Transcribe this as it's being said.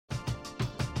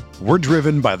We're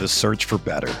driven by the search for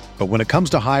better. But when it comes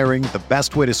to hiring, the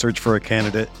best way to search for a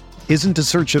candidate isn't to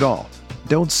search at all.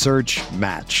 Don't search,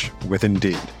 match with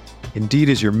Indeed. Indeed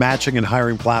is your matching and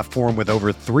hiring platform with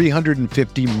over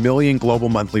 350 million global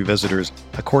monthly visitors,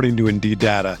 according to Indeed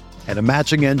data, and a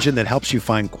matching engine that helps you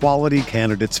find quality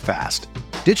candidates fast.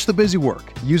 Ditch the busy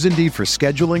work. Use Indeed for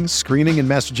scheduling, screening, and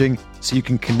messaging so you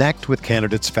can connect with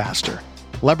candidates faster.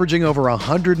 Leveraging over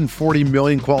 140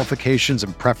 million qualifications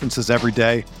and preferences every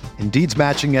day, Indeed's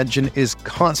matching engine is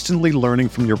constantly learning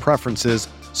from your preferences,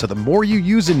 so the more you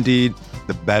use Indeed,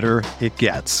 the better it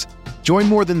gets. Join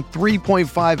more than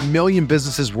 3.5 million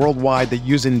businesses worldwide that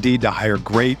use Indeed to hire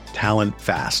great talent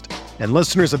fast. And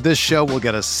listeners of this show will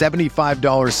get a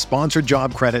 $75 sponsored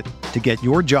job credit to get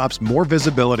your jobs more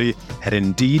visibility at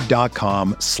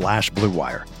Indeed.com/Blue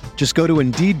Wire. Just go to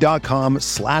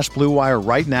Indeed.com/Blue Wire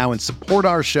right now and support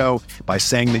our show by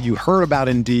saying that you heard about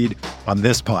Indeed on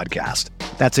this podcast.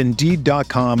 That's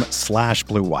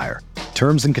Indeed.com/Blue Wire.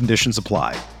 Terms and conditions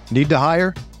apply. Need to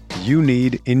hire? You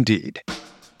need Indeed.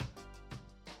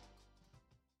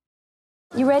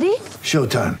 You ready?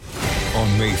 Showtime.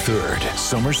 On May 3rd,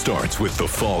 summer starts with The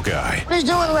Fall Guy. Let's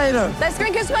do it later. Let's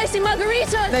drink a spicy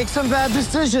margarita. Make some bad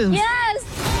decisions. Yes!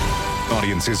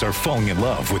 Audiences are falling in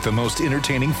love with the most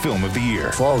entertaining film of the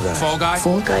year. Fall Guy. Fall Guy.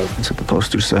 Fall Guy. That's what the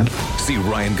poster said. See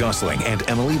Ryan Gosling and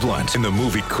Emily Blunt in the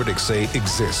movie critics say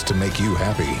exists to make you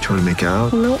happy. Trying to make it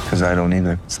out? Nope. Because I don't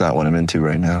either. It's not what I'm into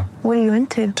right now. What are you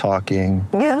into? Talking.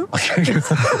 Yeah.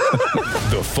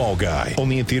 The Fall Guy.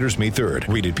 Only in theaters May 3rd.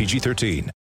 Rated PG-13.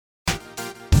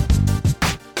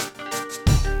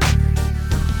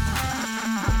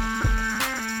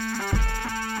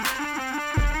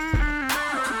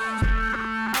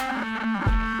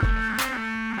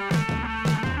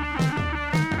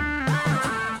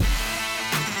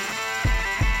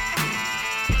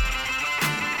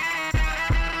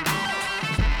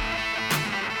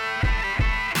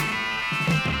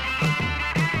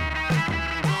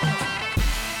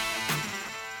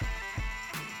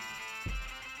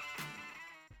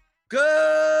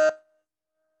 Good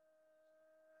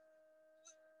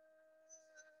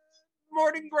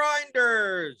morning,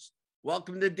 Grinders.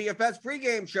 Welcome to DFS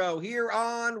pregame show here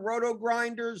on Roto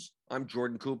Grinders. I'm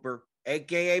Jordan Cooper,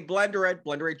 aka Blender at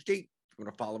Blender HD. If you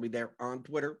want to follow me there on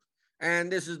Twitter.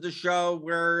 And this is the show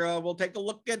where we'll take a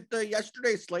look at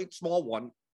yesterday's slate, small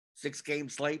one, 6-game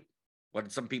slate. What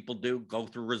did some people do? Go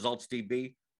through results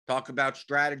DB, talk about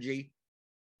strategy.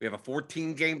 We have a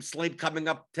 14-game slate coming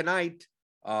up tonight.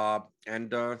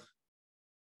 And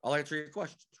I'll answer your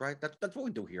questions, right? That's what we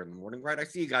do here in the morning, right? I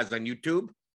see you guys on YouTube,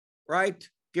 right?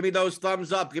 Give me those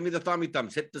thumbs up. Give me the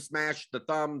thumbs. Hit the smash, the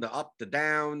thumb, the up, the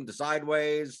down, the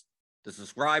sideways, the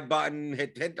subscribe button.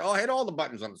 Hit all the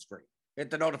buttons on the screen. Hit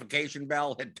the notification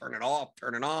bell. Hit turn it off,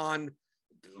 turn it on,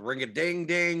 ring a ding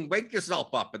ding. Wake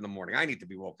yourself up in the morning. I need to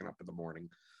be woken up in the morning.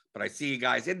 But I see you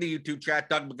guys in the YouTube chat.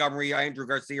 Doug Montgomery, Andrew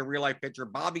Garcia, real life pitcher,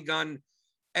 Bobby Gunn,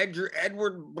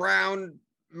 Edward Brown,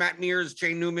 Matt Mears,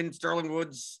 Shane Newman, Sterling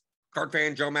Woods, Card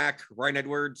Fan, Joe Mack, Ryan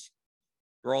Edwards.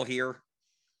 We're all here.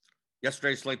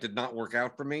 Yesterday's slate did not work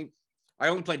out for me. I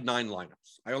only played 9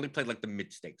 lineups. I only played like the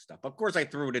mid-stake stuff. Of course, I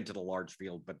threw it into the large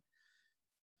field, but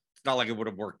it's not like it would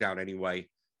have worked out anyway.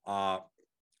 I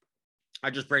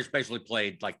just basically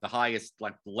played like the highest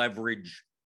like leverage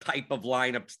type of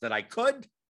lineups that I could,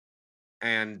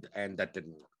 and that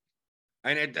didn't work.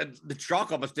 And the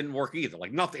chalk almost didn't work either.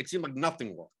 Like nothing. It seemed like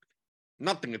nothing worked.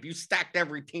 Nothing. If you stacked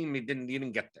every team, you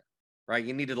didn't get there, right?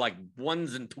 You needed like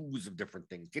 1s and 2s of different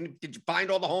things. Did you find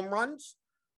all the home runs?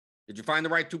 Did you find the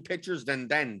right 2 pitchers? Then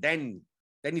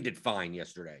you did fine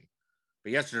yesterday.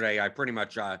 But yesterday, I pretty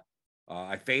much I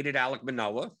faded Alek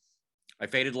Manoah, I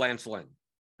faded Lance Lynn,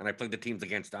 and I played the teams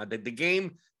against the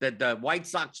game that the White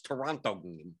Sox Toronto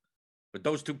game with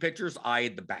those 2 pitchers. I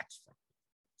had the bats from.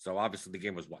 So obviously the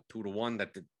game was 2-1.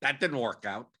 That didn't work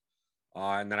out.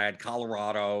 And then I had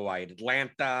Colorado, I had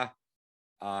Atlanta,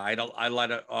 I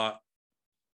let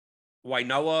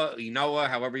Wainoa,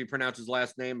 however you pronounce his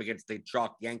last name, against the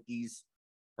chalk Yankees,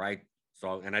 right?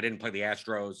 So, and I didn't play the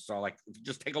Astros. So, like,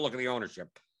 just take a look at the ownership.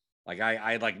 Like,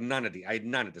 I had like none of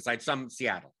this. I had some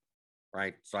Seattle,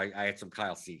 right? So I had some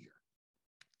Kyle Seager.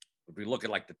 If we look at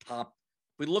like the top,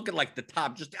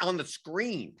 just on the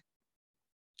screen,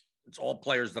 it's all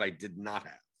players that I did not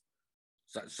have.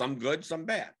 So, some good, some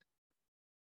bad.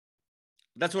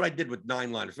 That's what I did with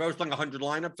 9 lineups. If I was playing 100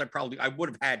 lineups, I would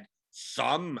have had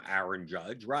some Aaron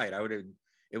Judge, right?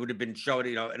 It would have been showed,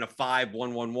 in a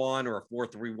 5-1-1-1 or a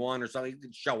 4-3-1 or something. It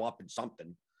could show up in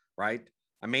something, right?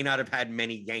 I may not have had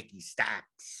many Yankee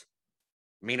stacks.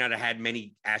 I may not have had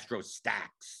many Astros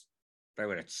stacks. But I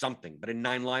would have had something. But in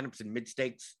 9 lineups in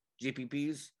mid-stakes,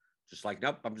 GPPs. Just like,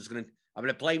 nope, I'm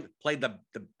gonna play the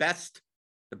best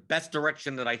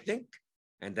direction that I think,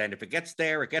 and then if it gets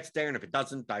there, it gets there, and if it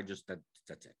doesn't, that's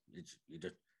it.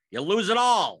 You lose it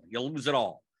all. You lose it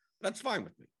all. That's fine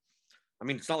with me. I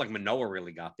mean, it's not like Manoah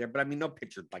really got there, but I mean, no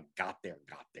pitcher like got there.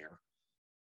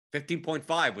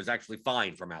 15.5 was actually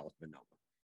fine from Alek Manoah.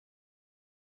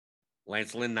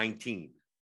 Lance Lynn 19.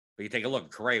 But you take a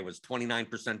look, Correa was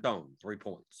 29% owned, 3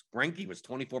 points. Greinke was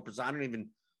 24%.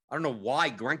 I don't know why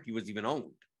Greinke was even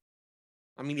owned.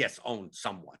 I mean, yes, owned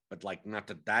somewhat, but like not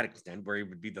to that extent where he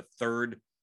would be the third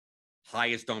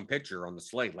highest owned pitcher on the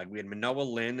slate. Like we had Manoah,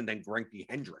 Lynn, and then Greinke,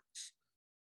 Hendricks.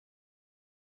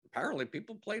 Apparently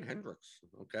people played Hendricks.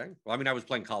 Okay. Well, I mean, I was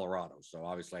playing Colorado, so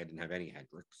obviously I didn't have any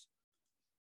Hendricks.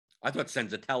 I thought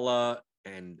Senzatella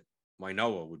and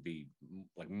Wainoa would be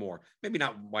like more, maybe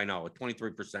not Wainoa,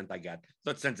 23% I got. I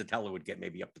thought Senzatella would get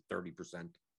maybe up to 30%.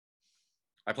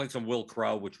 I played some Will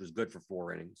Crow, which was good for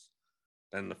 4 innings.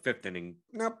 Then the 5th inning,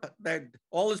 nope,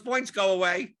 all his points go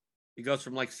away. He goes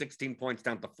from like 16 points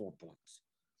down to 4 points.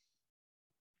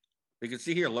 You can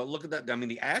see here, look at that. I mean,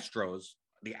 the Astros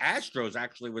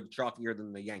actually were chalkier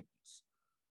than the Yankees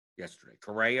yesterday.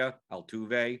 Correa,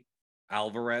 Altuve,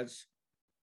 Alvarez.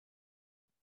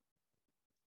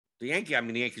 The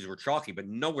Yankees were chalky, but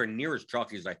nowhere near as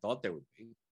chalky as I thought they would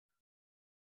be.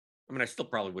 I mean, I still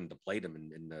probably wouldn't have played them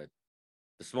in the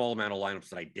small amount of lineups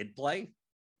that I did play.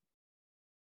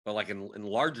 But like in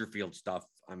larger field stuff,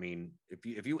 I mean,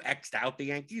 if you X'd out the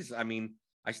Yankees, I mean,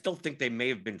 I still think they may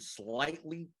have been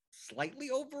slightly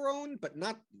overowned, but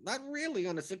not really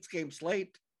on a 6-game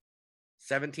slate.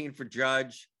 17 for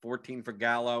Judge, 14 for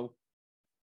Gallo.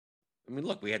 I mean,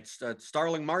 look, we had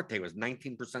Starling Marte was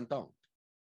 19% owned.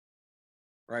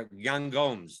 Right, Yan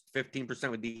Gomes, 15%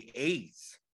 with the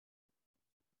A's.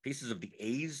 Pieces of the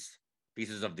A's,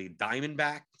 pieces of the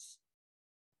Diamondbacks.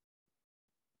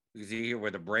 You see here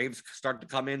where the Braves start to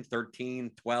come in,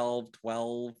 13, 12,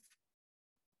 12.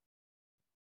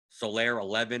 Soler,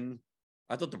 11.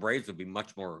 I thought the Braves would be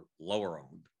much more lower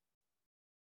owned.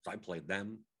 So I played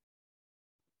them.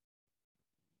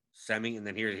 Semi, and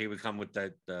then here we come with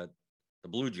the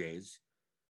Blue Jays.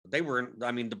 But they were,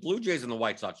 I mean, the Blue Jays and the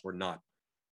White Sox were not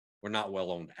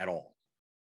well owned at all.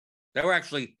 They were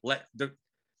actually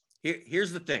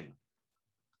here's the thing.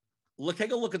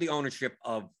 Take a look at the ownership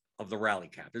of the Rally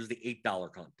Cap. This is the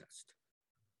 $8 contest.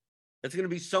 It's going to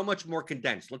be so much more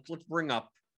condensed. Let's bring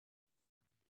up.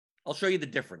 I'll show you the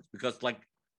difference because like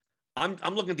I'm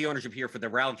looking at the ownership here for the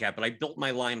Rally Cap, but I built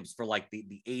my lineups for like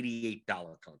the $88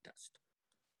 contest.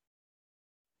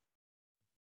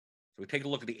 So we take a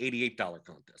look at the $88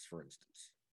 contest, for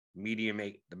instance. The medium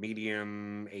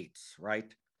 8s,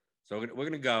 right? So we're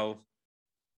going to go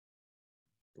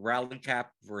Rally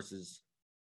Cap versus,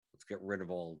 let's get rid of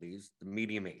all of these, the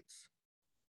medium 8s.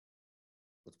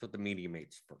 Let's put the medium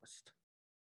 8s first.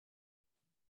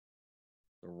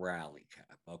 The Rally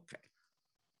Cap, okay.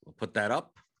 We'll put that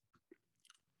up.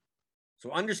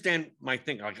 So understand my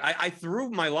thing. Like I threw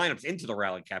my lineups into the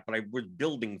Rally Cap, but I was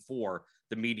building for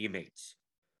the medium 8s.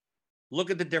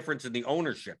 Look at the difference in the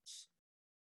ownerships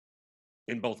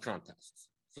in both contests.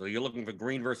 So you're looking for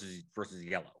green versus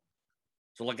yellow.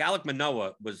 So like Alek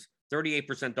Manoah was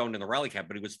 38% owned in the Rally Cap,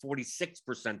 but he was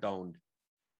 46% owned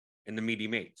in the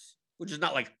medium 8s, which is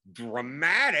not like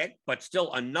dramatic, but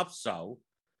still enough so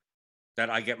that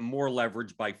I get more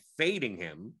leverage by fading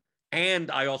him.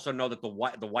 And I also know that the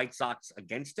White Sox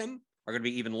against him are going to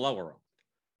be even lower owned,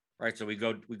 right? So we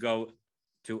go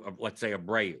to let's say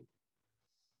Abreu.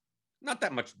 Not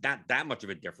that much of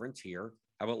a difference here.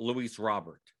 How about Luis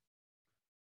Robert?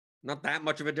 Not that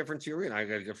much of a difference here.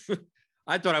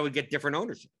 I thought I would get different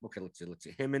ownership. Okay, let's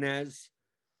see. Jimenez.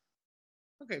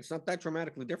 Okay, it's not that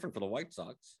dramatically different for the White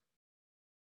Sox.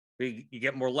 You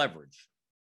get more leverage,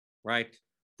 right?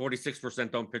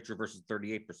 46% owned pitcher versus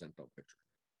 38% owned pitcher.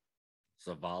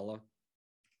 Zavala.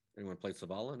 Anyone play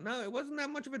Zavala? No, it wasn't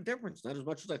that much of a difference. Not as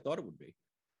much as I thought it would be.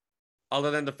 Other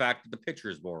than the fact that the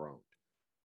pitcher is more owned.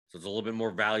 So it's a little bit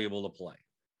more valuable to play.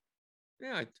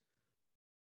 Yeah, I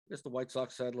guess the White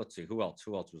Sox said, let's see, who else?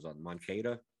 Who else was on?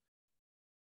 Moncada.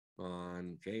 Well,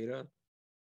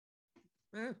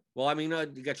 I mean,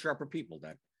 you get sharper people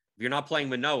that if you're not playing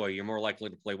Manoah, you're more likely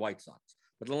to play White Sox.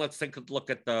 But then let's take a look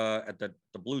at the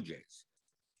Blue Jays,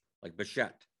 like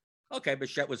Bichette. Okay,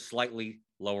 Bichette was slightly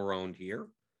lower owned here.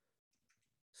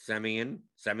 Semien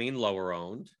lower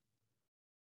owned.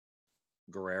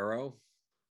 Guerrero,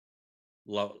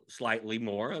 slightly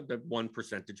more, the 1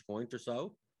 percentage point or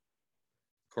so.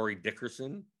 Corey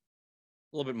Dickerson,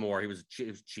 a little bit more. He was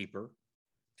cheaper.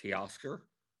 Teoscar,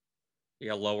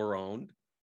 lower owned.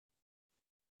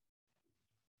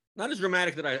 Not as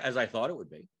dramatic as I thought it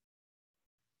would be.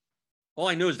 All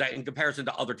I knew is that in comparison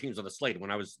to other teams on the slate,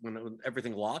 when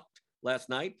everything locked last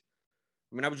night,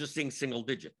 I mean, I was just seeing single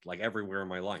digit like everywhere in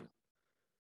my lineup.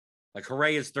 Like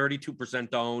Correa is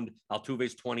 32% owned,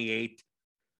 Altuve's 28,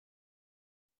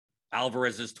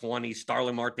 Alvarez is 20,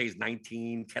 Starling Marte's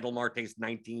 19, Kettle Marte's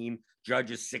 19,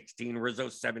 Judge is 16,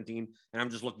 Rizzo's 17, and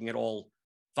I'm just looking at all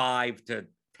 5 to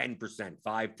 10%,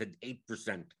 5 to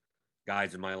 8%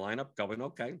 guys in my lineup going,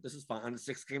 okay, this is fine on a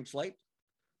 6-game slate,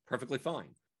 perfectly fine.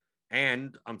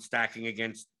 And I'm stacking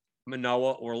against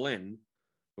Manoah or Lynn,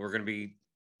 who are going to be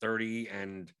 30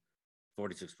 and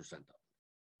 46% up.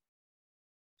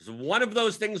 So one of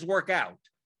those things work out,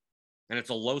 and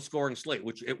it's a low-scoring slate,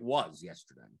 which it was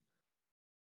yesterday.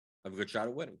 I have a good shot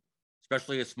at winning,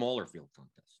 especially a smaller field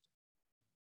contest.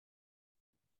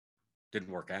 Didn't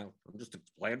work out.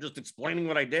 I'm just explaining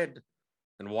what I did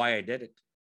and why I did it.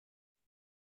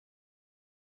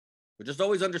 But just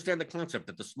always understand the concept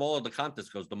that the smaller the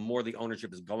contest goes, the more the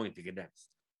ownership is going to condense.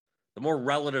 The more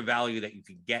relative value that you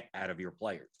can get out of your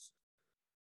players.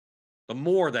 The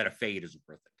more that a fade is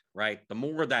worth it, right? The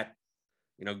more that,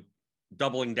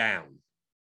 doubling down.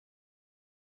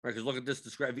 Right, because look at this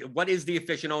description. What is the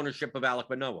efficient ownership of Alek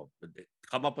Manoah?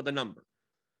 Come up with a number.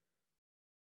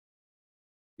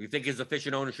 You think his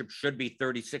efficient ownership should be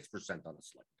 36% on a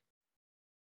slate?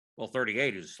 Well,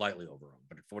 38 is slightly overall,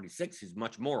 but at 46, he's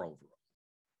much more overall.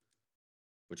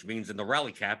 Which means in the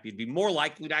rally cap, you'd be more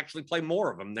likely to actually play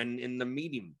more of them than in the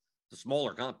medium, the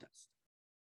smaller contest.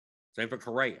 Same for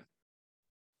Correa.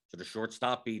 Should a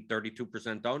shortstop be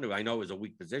 32% owned, who I know is a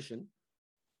weak position?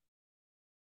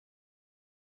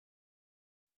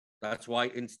 That's why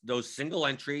in those single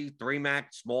entry,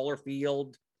 3-max, smaller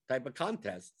field type of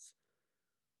contests,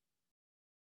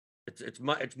 it's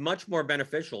much more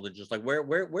beneficial to just like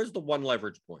where's the one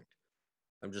leverage point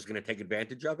I'm just going to take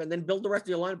advantage of, and then build the rest of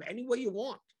your lineup any way you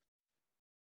want.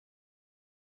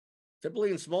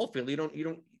 Typically in small field, you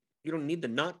don't need the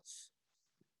nuts.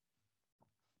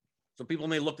 So people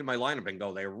may look at my lineup and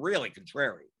go, they're really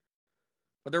contrary,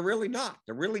 but they're really not.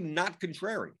 They're really not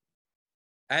contrary.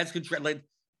 As contrary,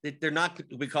 they're not,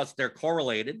 because they're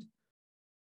correlated,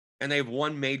 and they have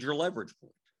one major leverage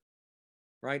point.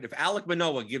 Right? If Alek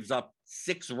Manoah gives up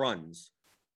 6 runs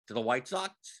to the White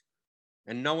Sox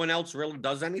and no one else really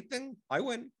does anything, I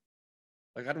win.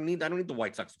 Like I don't need the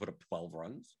White Sox to put up 12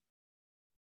 runs.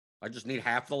 I just need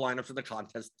half the lineups of the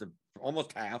contest, to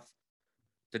almost half,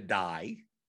 to die.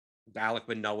 Alek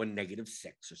Manoah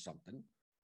 -6 or something.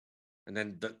 And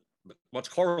then what's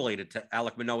correlated to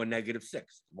Alek Manoah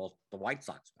 -6? Well, the White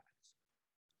Sox bats.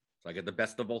 So I get the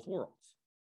best of both worlds.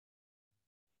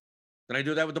 Then I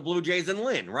do that with the Blue Jays and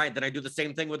Lynn, right? Then I do the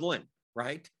same thing with Lynn,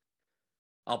 right?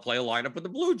 I'll play a lineup with the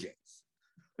Blue Jays.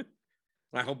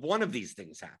 And I hope one of these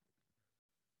things happen.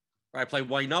 Right? I play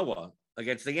Wainoa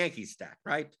against the Yankees stack,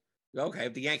 right? Okay,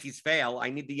 if the Yankees fail,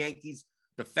 I need the Yankees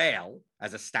to fail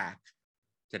as a stack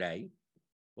today.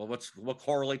 Well, what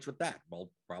correlates with that? Well,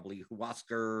 probably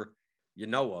Huascar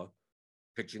Yanoa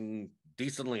pitching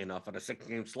decently enough on a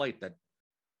 6-game slate that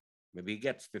maybe he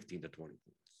gets 15 to 20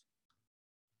 points.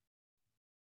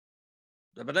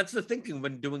 But that's the thinking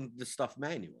when doing this stuff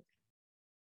manually.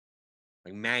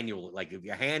 Like if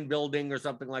you're hand building or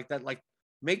something like that, like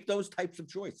make those types of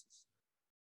choices.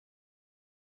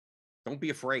 Don't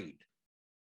be afraid.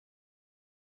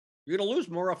 You're going to lose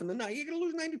more often than not. You're going to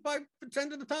lose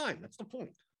 95% of the time. That's the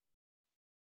point.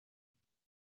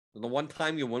 And the one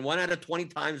time you win, 1 out of 20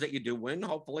 times that you do win,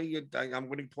 hopefully I'm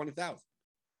winning 20,000.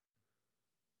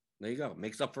 There you go. It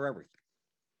makes up for everything.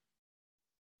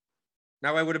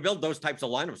 Now, I would have built those types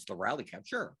of lineups to rally cap,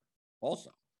 sure,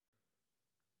 also.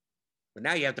 But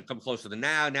now you have to come closer to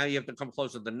now you have to come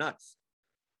closer to the nuts.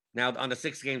 Now, on a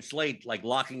 6-game slate, like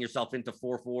locking yourself into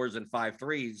 4-4s and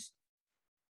 5-3s,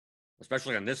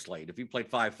 especially on this slate. If you played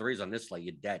 5-3s on this slate,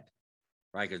 you're dead,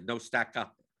 right? Because no stack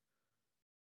up.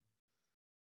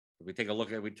 If we take a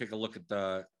look at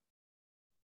the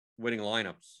winning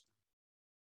lineups.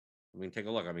 Take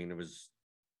a look. It was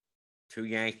 2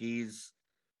 Yankees,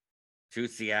 2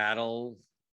 Seattle,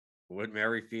 Wood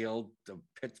Merrifield,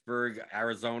 Pittsburgh,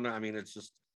 Arizona. It's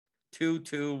just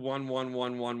 2-2, 1-1,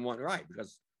 1-1, 1. Right,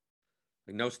 because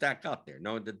no stack up there.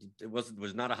 No, it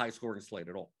was not a high scoring slate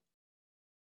at all.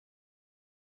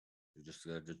 Just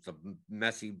a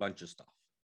messy bunch of stuff,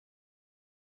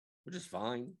 which is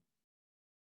fine.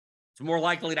 It's more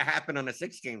likely to happen on a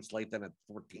 6-game slate than a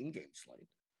 14-game slate.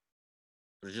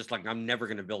 But it's just like I'm never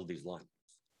going to build these lineups.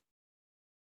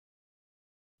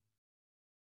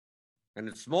 And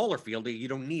in smaller field, I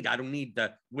don't need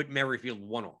the Whit Merrifield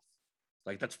one-off.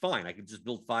 Like, that's fine. I can just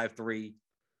build 5-3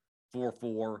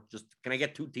 4-4. Just can I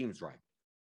get two teams right?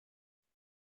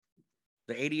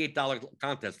 The $88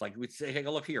 contest, like we say, hey,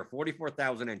 look here,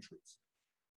 44,000 entries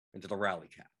into the rally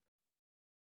cap.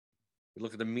 We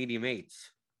look at the medium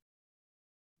eights.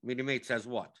 Medium eights has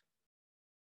what?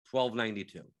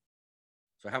 1292.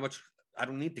 So how much? I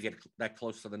don't need to get that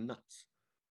close to the nuts.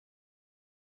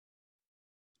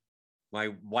 My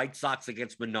White Sox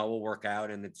against Manoah work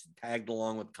out, and it's tagged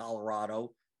along with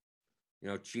Colorado. You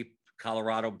know, cheap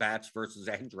Colorado bats versus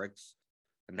Hendricks,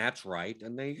 and that's right.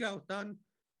 And there you go, done.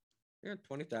 Yeah,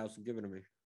 20,000 given to me.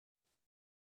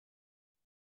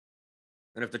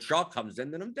 And if the chalk comes in,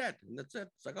 then I'm dead, and that's it.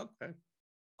 It's like, okay,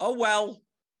 oh well.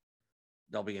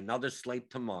 There'll be another slate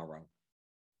tomorrow.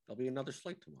 There'll be another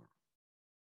slate tomorrow.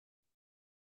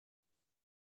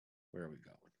 Where are we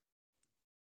going?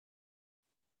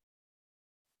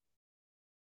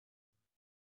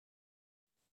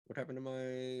 What happened to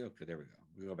my... Okay, there we go.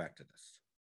 We go back to this.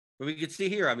 But we can see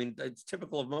here, I mean, it's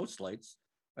typical of most slates.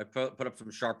 I put up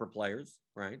some sharper players,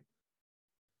 right?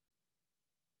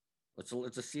 It's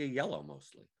a sea of yellow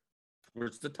mostly.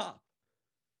 Where's the top?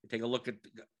 You take a look at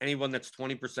anyone that's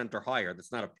 20% or higher.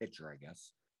 That's not a pitcher, I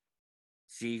guess.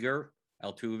 Seager,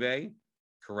 Altuve,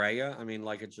 Correa. I mean,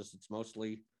 like it's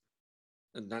mostly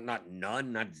not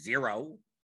none, not zero,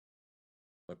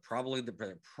 but probably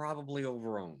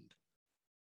over-owned.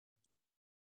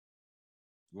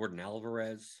 Jordan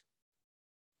Alvarez.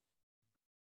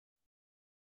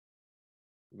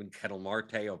 Even Kettle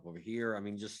Marte up over here. I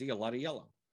mean, just see a lot of yellow.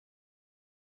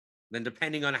 Then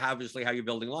depending on obviously how you're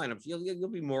building lineups, you'll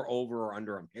be more over or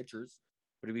under on pitchers.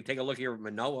 But if you take a look here at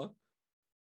Manoah,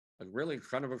 like really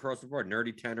kind of across the board,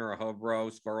 Nerdy Tenor, a Hobro,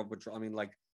 Squirrel Patrol. I mean,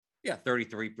 like, yeah,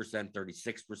 33%,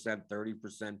 36%,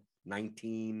 30%,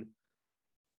 19%.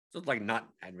 So it's like not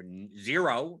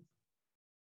zero.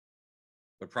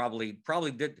 But probably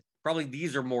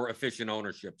these are more efficient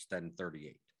ownerships than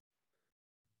 38.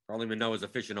 Probably Manoah's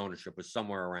efficient ownership was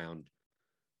somewhere around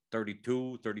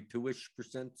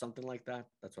 32-ish%, something like that.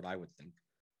 That's what I would think.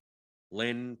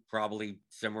 Lynn, probably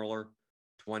similar,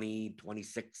 26%.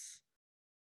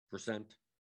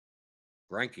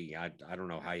 Greinke, I don't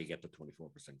know how you get to 24%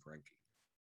 Greinke.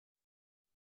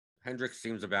 Hendricks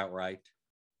seems about right.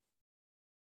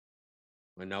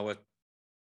 Manoah, a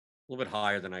little bit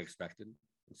higher than I expected.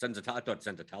 I thought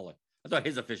Senzatella. I thought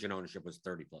his efficient ownership was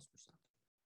 30+%.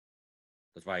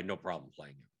 That's why I had no problem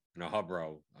playing him. And a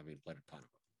Hubro, I mean, played a ton of them.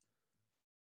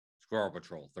 Squirrel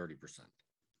Patrol, 30%.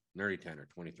 Nerdy Tenor,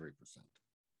 23%.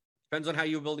 Depends on how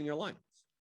you're building your lineups.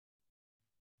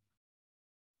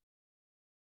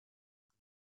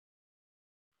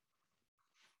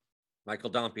 Michael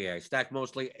Dompier, I stacked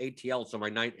mostly ATL, so my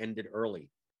night ended early.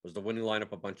 Was the winning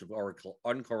lineup a bunch of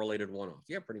uncorrelated one-offs?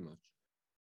 Yeah, pretty much.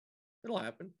 It'll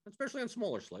happen, especially on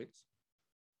smaller slates.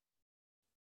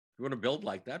 If you want to build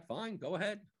like that, fine, go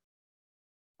ahead.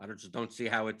 I just don't see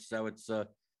how it's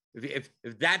if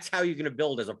that's how you're going to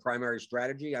build as a primary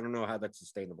strategy, I don't know how that's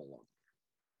sustainable long.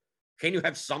 Can you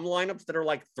have some lineups that are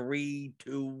like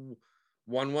 3-2-1-1?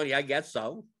 Yeah, I guess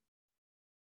so.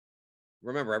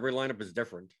 Remember, every lineup is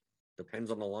different.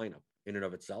 Depends on the lineup in and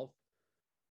of itself.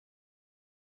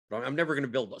 But I'm never going to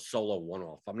build a solo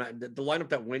one-off. I'm not the lineup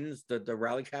that wins the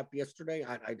rally cap yesterday.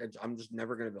 I'm just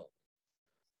never going to build.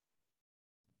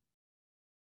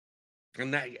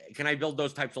 Can I build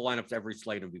those types of lineups every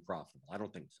slate and be profitable? I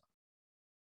don't think so.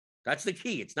 That's the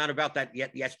key. It's not about that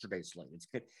yesterday's slate. It's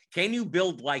can you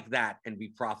build like that and be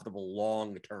profitable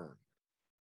long term?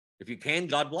 If you can,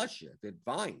 God bless you. Then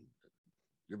fine.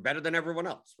 You're better than everyone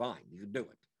else. Fine, you can do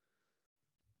it.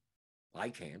 I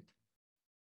can't.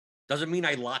 Doesn't mean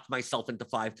I lock myself into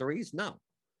 5 threes. No.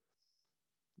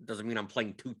 Doesn't mean I'm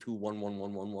playing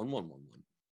 2-2-1-1-1-1-1-1-1-1.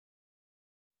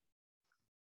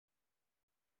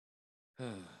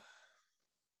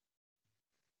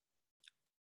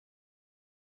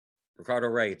 Ricardo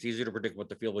Ray, it's easier to predict what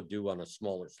the field would do on a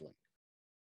smaller slate.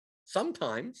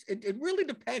 Sometimes it really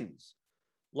depends.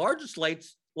 Larger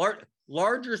slates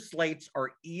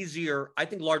are easier. I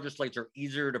think larger slates are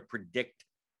easier to predict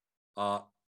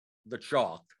the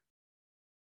chalk,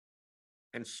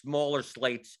 and smaller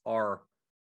slates are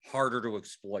harder to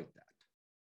exploit that.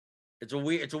 It's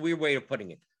a weird way of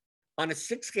putting it. On a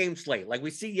 6-game slate, like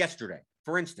we see yesterday,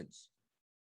 for instance,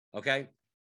 okay?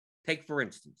 Take for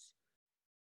instance,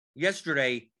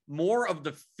 yesterday, more of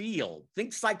the field,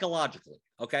 think psychologically,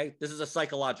 okay? This is a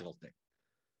psychological thing.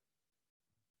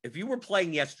 If you were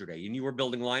playing yesterday and you were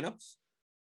building lineups,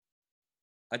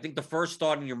 I think the first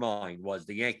thought in your mind was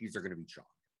the Yankees are going to be chalk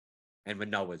and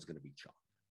Manoah is going to be chalk.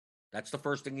 That's the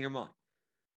first thing in your mind.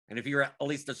 And if you're at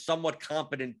least a somewhat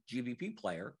competent GVP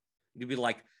player, you'd be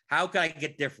like, how can I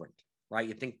get different, right?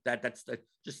 You think that's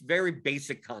just very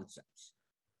basic concepts.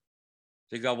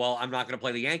 So you go, well, I'm not going to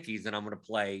play the Yankees and I'm going to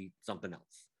play something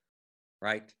else,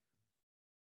 right?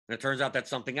 And it turns out that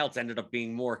something else ended up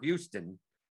being more Houston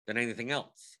than anything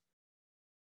else.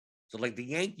 So like the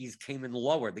Yankees came in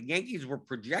lower. The Yankees were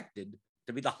projected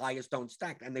to be the highest owned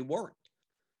stack, and they weren't.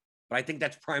 But I think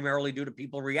that's primarily due to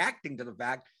people reacting to the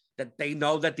fact that they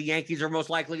know that the Yankees are most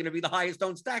likely going to be the highest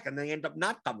owned stack, and they end up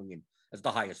not coming in as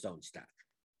the highest owned stack.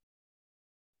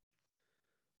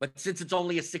 But since it's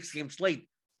only a 6-game slate,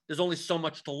 there's only so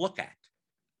much to look at.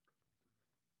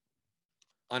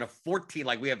 On a 14,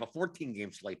 like we have a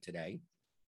 14-game slate today,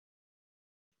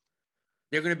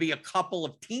 there are going to be a couple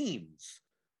of teams,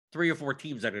 3 or 4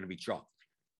 teams that are going to be chalky,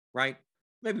 right?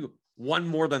 Maybe one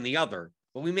more than the other,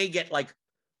 but we may get like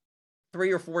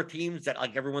 3 or 4 teams that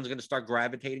like everyone's going to start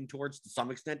gravitating towards to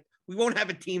some extent. We won't have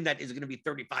a team that is going to be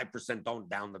 35%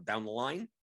 down the line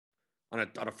on a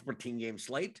 14-game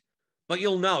slate, but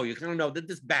you'll know, you kind of know that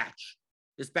this batch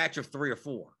of 3 or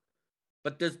 4,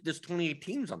 but there's 28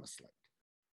 teams on the slate.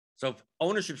 So if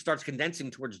ownership starts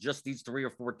condensing towards just these 3 or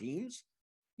 4 teams,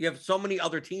 you have so many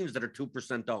other teams that are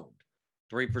 2% owned,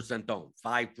 3% owned,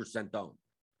 5% owned.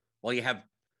 Well, you have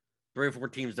 3 or 4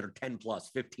 teams that are 10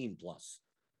 plus, 15 plus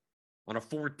on a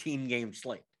 14-game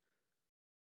slate.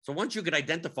 So once you could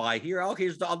identify here, oh,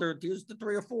 here's the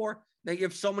 3 or 4, now you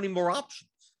have so many more options.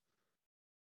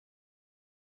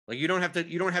 Like you don't have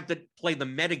to play the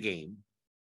meta game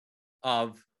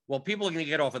of, well, people are going to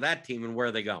get off of that team and where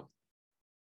are they going?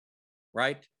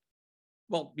 Right?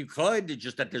 Well, you could, it's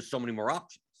just that there's so many more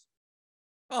options.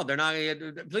 Oh, they're not,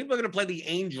 people are going to play the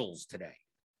Angels today.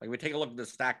 Like we take a look at the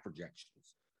stack projections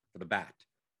for the bat.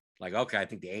 Like, okay, I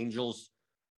think the Angels,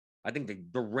 I think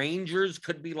the Rangers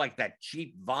could be like that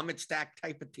cheap vomit stack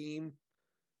type of team.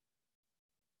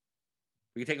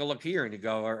 You take a look here and you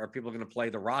go, are people going to play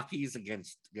the Rockies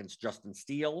against Justin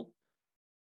Steele?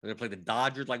 They're going to play the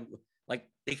Dodgers. Like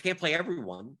they can't play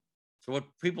everyone. So what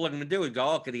people are going to do is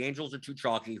go, okay, the Angels are too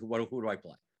chalky. Who do I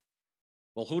play?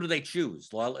 Well, who do they choose?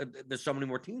 Well, there's so many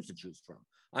more teams to choose from.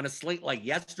 On a slate like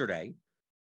yesterday,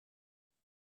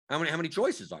 how many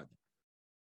choices are there?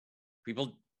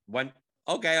 People went,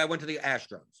 okay, I went to the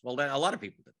Astros. Well, then a lot of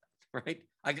people did that, right?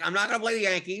 I'm not going to play the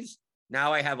Yankees.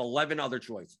 Now I have 11 other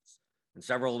choices, and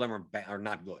several of them are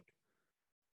not good.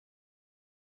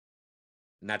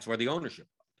 And that's where the ownership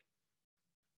went.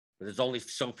 But there's only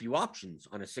so few options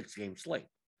on a 6-game slate.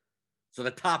 So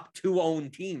the top 2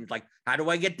 owned teams, like, how do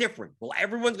I get different? Well,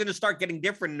 everyone's going to start getting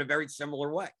different in a very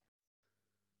similar way.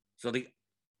 So the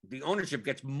ownership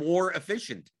gets more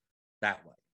efficient that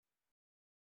way.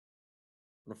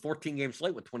 On a 14-game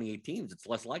slate with 28 teams, it's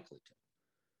less likely to.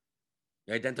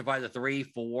 You identify the 3,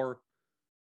 4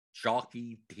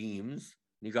 chalky teams,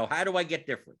 and you go, how do I get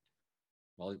different?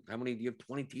 Well, how many do you have?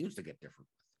 20 teams to get different with?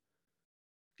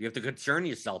 You have to concern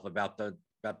yourself about the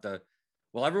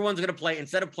well, everyone's going to play,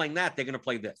 instead of playing that, they're going to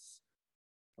play this.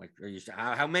 Like,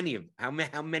 how many are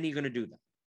going to do that?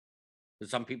 Because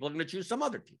some people are going to choose some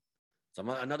other team.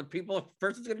 A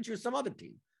person's going to choose some other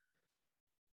team.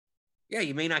 Yeah,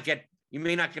 you may not get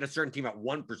a certain team at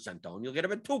 1% owned. You'll get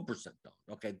them at 2% owned.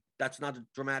 Okay, that's not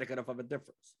dramatic enough of a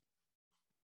difference.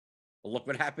 Well, look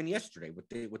what happened yesterday with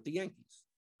the Yankees.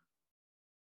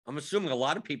 I'm assuming a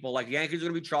lot of people like Yankees are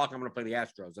going to be chalk. I'm going to play the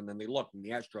Astros. And then they look, and the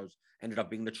Astros ended up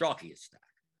being the chalkiest stack.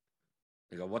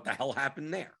 They go, what the hell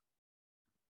happened there?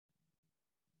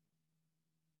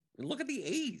 And look at the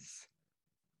A's.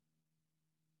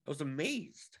 I was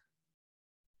amazed.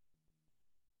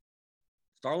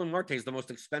 Starling Marte is the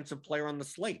most expensive player on the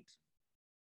slate.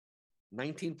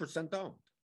 19% owned.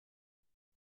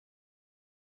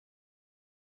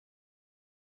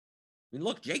 I mean,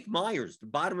 look, Jake Myers, the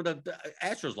bottom of the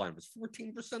Astros line, was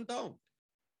 14% owned.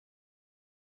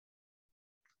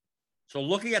 So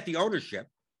looking at the ownership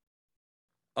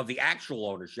of the actual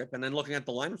ownership, and then looking at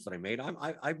the lineups that I made,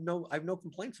 I've no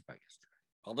complaints about yesterday,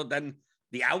 other than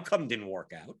the outcome didn't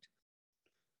work out.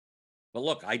 But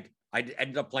look, I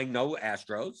ended up playing no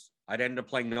Astros. I'd ended up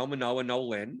playing no Manoah, no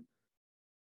Lynn.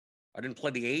 I didn't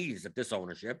play the A's at this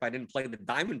ownership. I didn't play the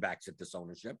Diamondbacks at this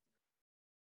ownership.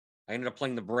 I ended up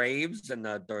playing the Braves and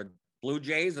the Blue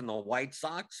Jays and the White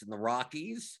Sox and the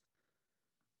Rockies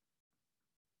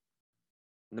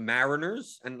and the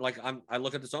Mariners. And like I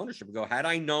look at this ownership and go, had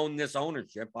I known this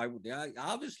ownership, I wouldn't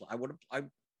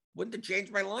have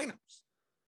changed my lineups.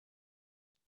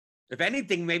 If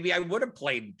anything, maybe I would have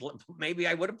played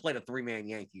a 3-man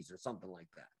Yankees or something like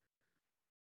that.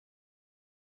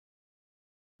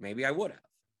 Maybe I would have.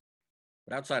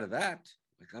 But outside of that,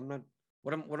 like I'm not.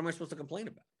 What am I supposed to complain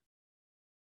about?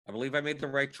 I believe I made the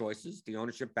right choices. The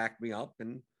ownership backed me up,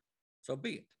 and so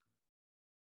be it.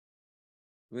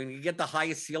 I mean, you get the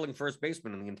highest ceiling first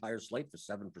baseman in the entire slate for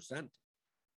 7%.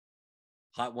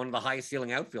 One of the highest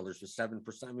ceiling outfielders for 7%.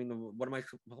 I mean, what am I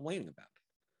complaining about?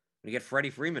 When you get Freddie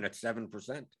Freeman at 7%.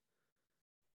 When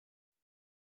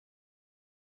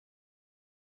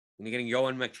you're getting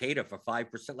Yohan Makeda for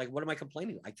 5%, like, what am I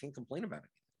complaining? I can't complain about it.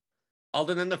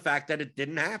 Other than the fact that it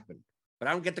didn't happen. But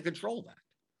I don't get to control that.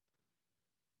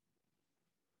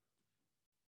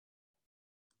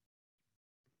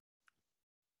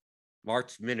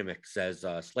 March Minimic says,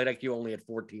 Slate IQ only had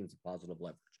 4 teams of positive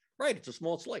leverage. Right, it's a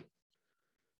small slate.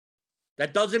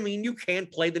 That doesn't mean you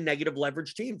can't play the negative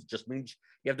leverage teams. It just means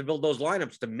you have to build those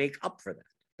lineups to make up for that.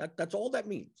 That's all that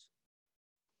means.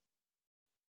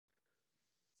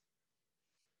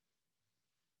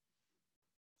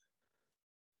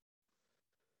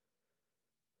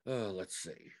 Let's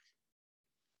see.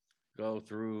 Go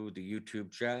through the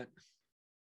YouTube chat.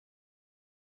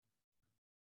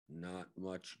 Not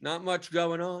much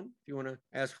going on. If you want to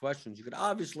ask questions, you could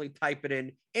obviously type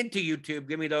it into YouTube.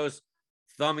 Give me those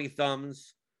thummy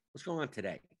thumbs. What's going on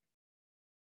today?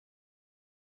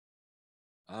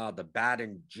 The bat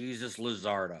and Jesus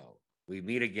Luzardo. We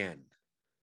meet again.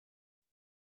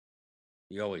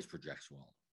 He always projects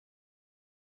well.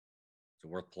 Is it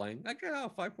worth playing? I get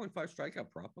 5.5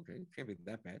 strikeout prop. Okay, can't be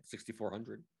that bad.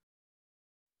 6,400.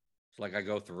 It's like I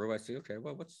go through, I see, okay,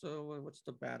 well, what's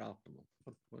the bad optimal?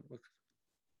 What?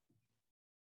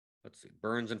 Let's see,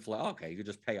 Burns and Flair. Okay, you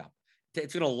just pay up.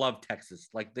 It's gonna love Texas.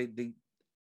 Like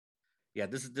yeah,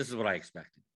 this is what I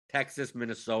expected. Texas,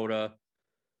 Minnesota,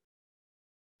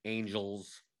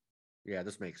 Angels. Yeah,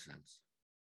 this makes sense.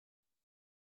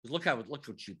 Look how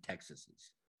cheap Texas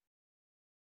is.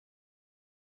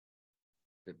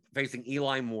 They're facing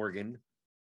Eli Morgan.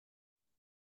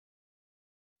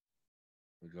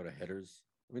 We go to hitters.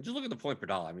 I mean, just look at the point per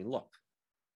dollar. I mean, look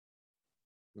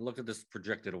at this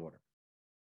projected order.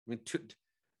 I mean,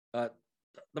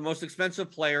 the most expensive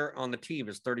player on the team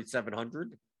is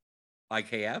 3,700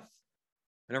 IKF,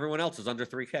 and everyone else is under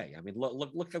 3K. I mean,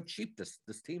 look how cheap this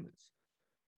team is.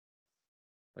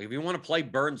 Like, if you want to play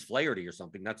Burns Flaherty or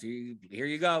something, here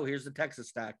you go. Here's the Texas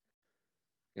stack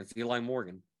against Eli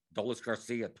Morgan, Dolis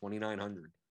Garcia,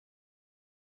 2,900.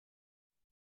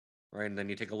 Right, and then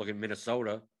you take a look at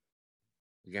Minnesota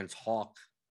against Hawk.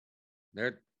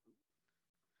 Look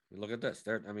at this.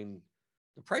 I mean,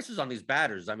 the prices on these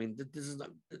batters. I mean, this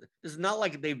is not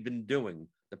like they've been doing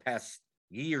the past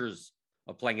years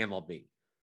of playing MLB.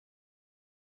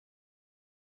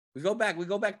 We go back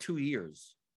 2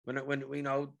 years when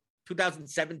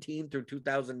 2017 through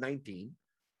 2019.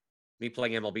 Me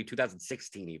playing MLB,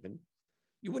 2016 even.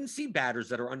 You wouldn't see batters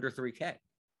that are under 3K.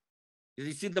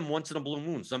 You see them once in a blue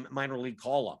moon. Some minor league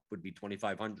call-up would be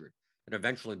 2,500. And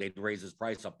eventually they'd raise his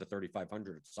price up to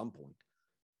 3,500 at some point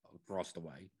across the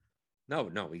way.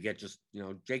 No, we get just,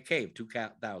 Jake Cave,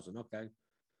 2,000. Okay.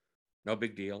 No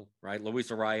big deal, right?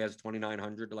 Luis Arias,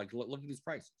 2,900. Like, look at these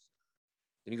prices.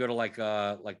 Then you go to like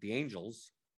the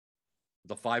Angels,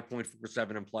 the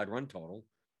 5.47 implied run total.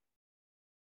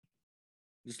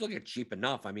 You just look at cheap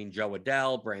enough. I mean, Joe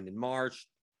Adell, Brandon Marsh,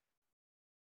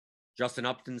 Justin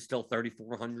Upton still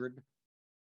 3,400.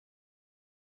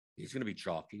 He's going to be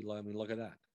chalky. I mean, look at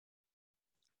that.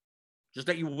 Just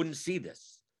that you wouldn't see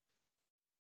this.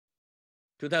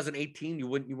 2018, you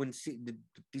wouldn't see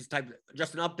these types.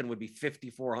 Justin Upton would be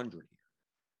 5,400 here.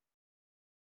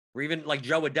 Or even like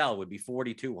Joe Adell would be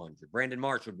 4,200. Brandon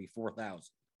Marsh would be 4,000.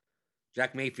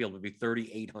 Jack Mayfield would be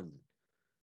 3,800.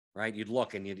 Right? You'd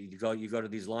look and you go to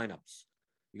these lineups.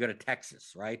 You go to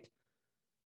Texas, right?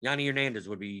 Yanni Hernandez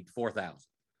would be 4,000.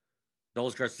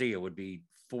 Dolis Garcia would be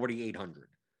 4,800.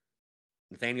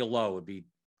 Nathaniel Lowe would be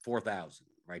 4,000,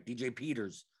 right? DJ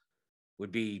Peters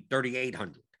would be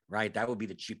 3,800, right? That would be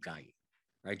the cheap guy,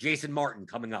 right? Jason Martin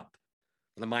coming up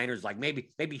for the minors, like maybe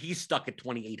he's stuck at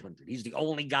 2,800. He's the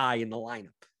only guy in the lineup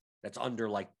that's under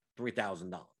like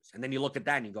 $3,000. And then you look at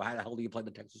that and you go, how the hell do you play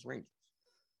the Texas Rangers?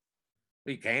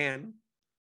 Well, you can,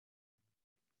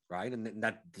 right? And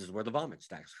this is where the vomit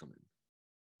stacks come in.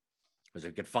 Because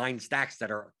if you could find stacks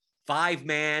that are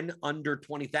 5-man under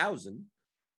 20,000,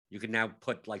 you can now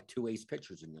put like 2 ace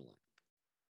pitchers in your line.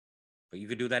 But you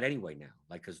could do that anyway now.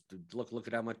 Like, because look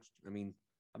at how much. I mean,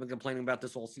 I've been complaining about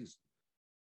this all season.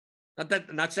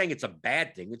 Not saying it's a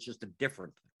bad thing. It's just a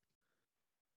different thing.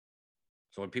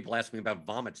 So when people ask me about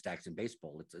vomit stacks in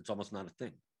baseball, it's almost not a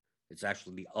thing. It's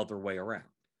actually the other way around.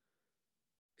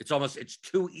 It's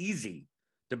too easy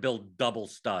to build double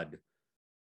stud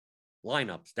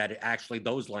lineups that actually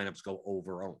those lineups go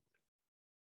over owned.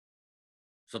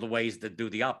 So the ways that do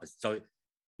the opposite. So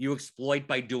you exploit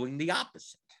by doing the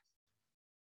opposite.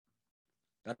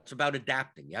 That's about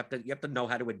adapting. You have to know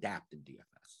how to adapt in DFS.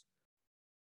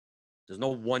 There's no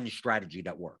one strategy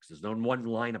that works. There's no one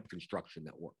lineup construction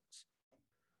that works.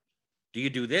 Do you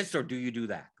do this or do you do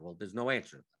that? Well, there's no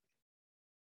answer to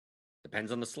that.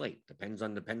 Depends on the slate. Depends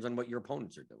on what your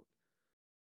opponents are doing.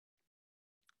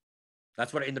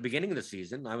 That's what in the beginning of the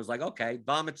season, I was like, okay,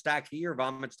 vomit stack here,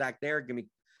 vomit stack there.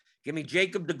 Give me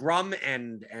Jacob deGrom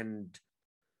and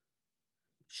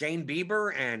Shane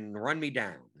Bieber and run me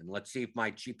down. And let's see if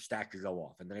my cheap stack could go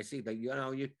off. And then I see that,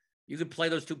 you could play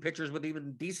those two pitchers with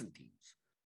even decent teams.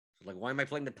 So like, why am I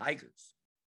playing the Tigers?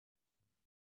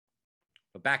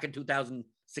 But back in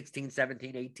 2016,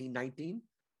 17, 18, 19,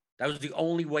 that was the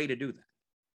only way to do that.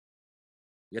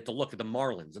 You have to look at the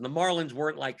Marlins. And the Marlins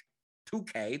weren't like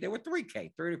 2K. They were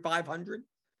 3K, 3,500.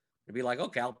 It'd be like,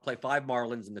 okay, I'll play 5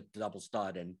 Marlins in the double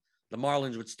stud. And the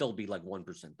Marlins would still be like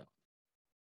 1% up.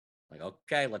 Like,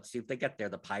 okay, let's see if they get there.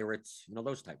 The Pirates,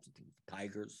 those types of teams. The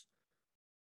Tigers.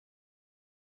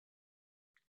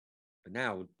 But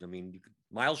now, I mean,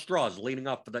 Miles Straw's leading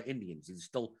off for the Indians. He's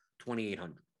still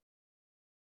 2,800.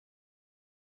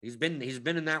 He's been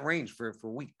in that range for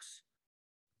weeks.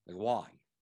 Like, why? I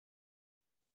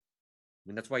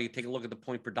mean, that's why you take a look at the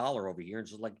point per dollar over here and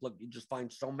just like, look, you just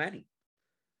find so many.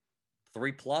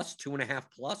 3+, 2.5+.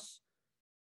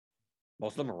 Most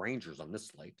of them are Rangers on this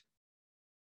slate.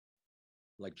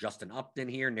 Like Justin Upton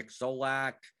here, Nick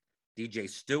Solak, DJ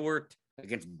Stewart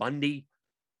against Bundy.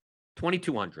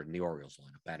 2,200 in the Orioles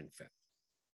lineup, batting fifth.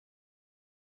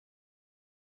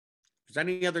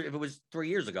 If it was 3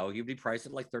 years ago, he'd be priced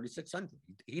at like 3,600.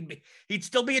 He'd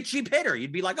still be a cheap hitter.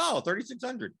 You'd be like, oh,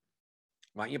 3,600.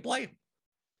 Why don't you play him?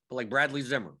 But like Bradley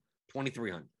Zimmer,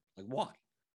 2,300. Like, why?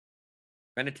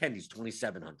 Benintendi's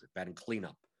 2,700, batting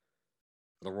cleanup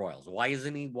for the Royals. Why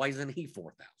isn't he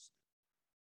 4,000?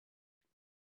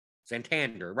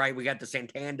 Santander, right? We got the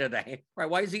Santander, right?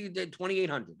 Why is he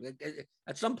 2,800?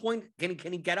 At some point, can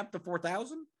he get up to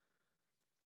 4,000?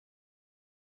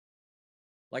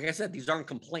 Like I said, these aren't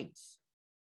complaints.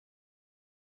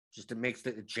 Just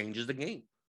it changes the game.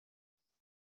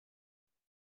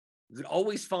 You could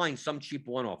always find some cheap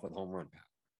one-off with home run power,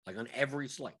 like on every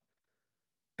slate,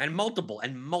 and multiple of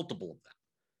them.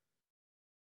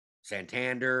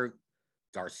 Santander,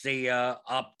 Garcia,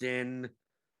 Upton,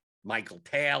 Michael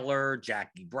Taylor,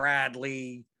 Jackie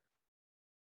Bradley.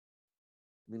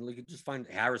 I mean, you could just find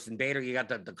Harrison Bader. You got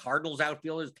the Cardinals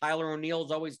outfielders. Tyler O'Neill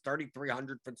is always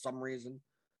 3,300 for some reason.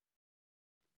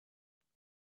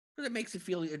 But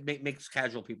it makes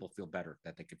casual people feel better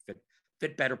that they could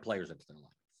fit better players into their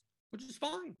lives, which is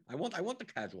fine. I want the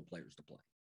casual players to play.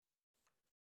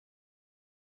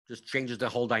 Just changes the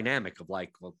whole dynamic of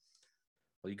like, well,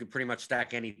 you could pretty much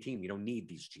stack any team. You don't need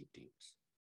these cheap teams.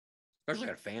 Especially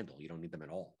at FanDuel, you don't need them at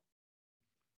all.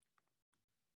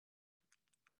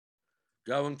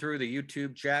 Going through the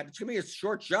YouTube chat. It's going to be a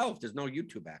short show if there's no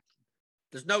YouTube action.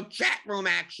 There's no chat room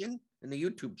action in the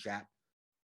YouTube chat.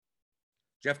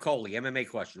 Jeff Coley, MMA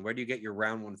question. Where do you get your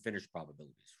round one finish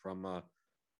probabilities? From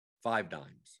 5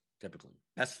 dimes, typically.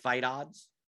 Best fight odds?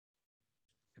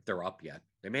 If they're up yet.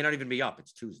 They may not even be up.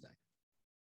 It's Tuesday.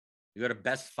 You go to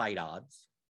best fight odds.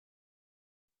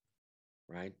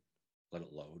 Right? Let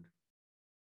it load.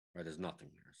 Right, there's nothing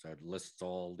here. So it lists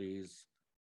all these.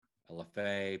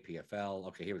 LFA, PFL.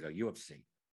 Okay, here we go. UFC.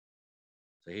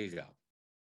 So here you go.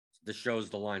 This shows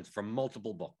the lines from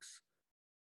multiple books.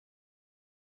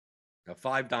 Now,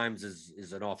 5 dimes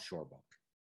is an offshore book.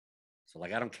 So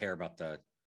like I don't care about the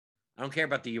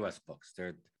US books.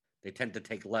 They tend to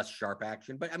take less sharp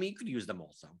action, but I mean you could use them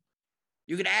also.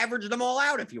 You could average them all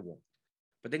out if you want.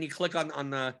 But then you click on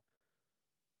the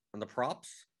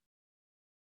props.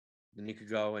 Then you could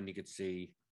go and you could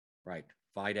see, right,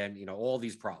 fight end, all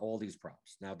these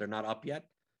props. Now they're not up yet.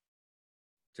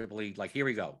 Typically, like here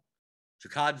we go.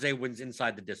 Chikadze wins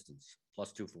inside the distance,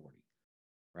 plus 240.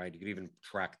 Right? You could even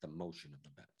track the motion of the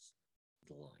bets,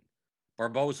 the line.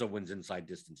 Barbosa wins inside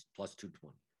distance, plus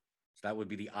 220. So that would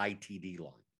be the ITD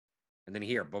line. And then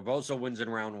here, Barbosa wins in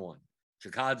round 1.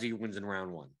 Chikadze wins in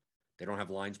round 1. They don't have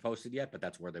lines posted yet, but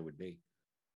that's where they would be.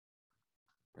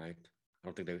 Right? I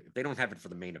don't think if they don't have it for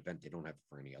the main event, they don't have it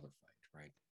for any other fight,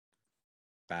 right?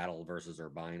 Battle versus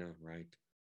Urbina, right?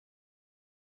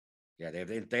 Yeah,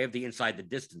 they have the inside the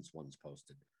distance ones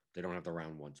posted. They don't have the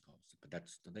round ones posted, but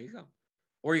there you go.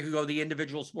 Or you can go the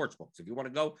individual sports books. If you want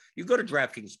to go, you go to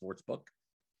DraftKings Sportsbook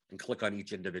and click on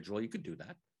each individual. You could do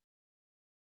that.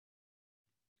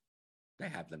 They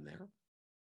have them there.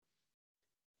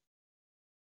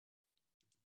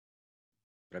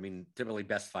 But I mean, typically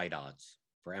best fight odds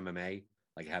for MMA,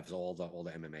 like has all the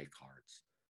MMA cards.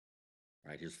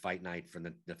 Right, here's fight night for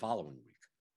the following week.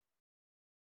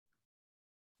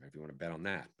 Right, if you want to bet on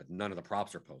that, but none of the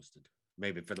props are posted.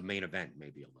 Maybe for the main event,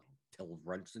 maybe a little. Till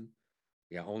Brunson,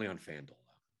 yeah, only on FanDuel though.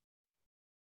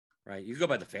 Right, you can go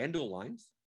by the FanDuel lines.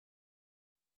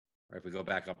 Right, if we go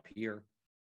back up here,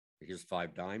 here's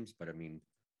 5 dimes, but I mean,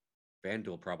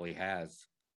 FanDuel probably has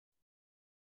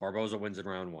Barboza wins in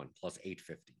round 1 plus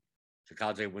 850.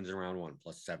 Chikadze wins in round 1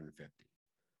 plus 750.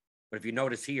 But if you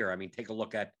notice here, I mean, take a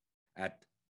look at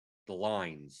the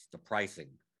lines, the pricing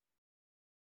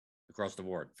across the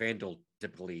board. FanDuel,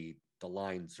 typically the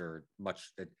lines are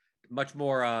much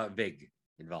more vig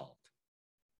involved.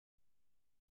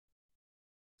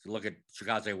 So look at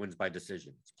Chikadze wins by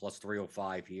decision. It's plus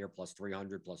 305 here, plus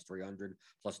 300, plus 300,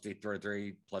 plus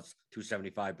 333, plus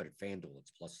 275. But at FanDuel,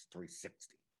 it's plus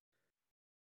 360.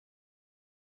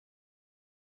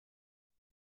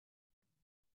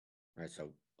 Right, so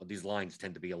these lines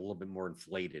tend to be a little bit more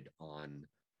inflated on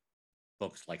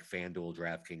books like FanDuel,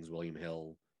 DraftKings, William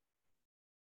Hill,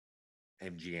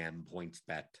 MGM,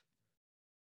 PointsBet.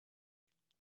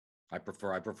 I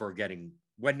prefer getting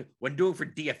when doing for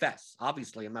DFS.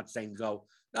 Obviously, I'm not saying go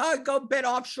bet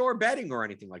offshore betting or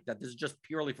anything like that. This is just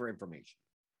purely for information.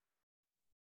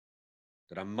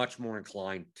 That I'm much more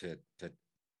inclined to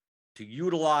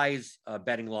utilize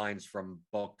betting lines from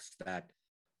books that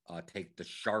take the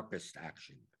sharpest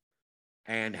action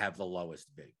and have the lowest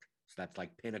vig. So that's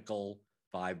like Pinnacle,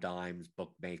 5 Dimes,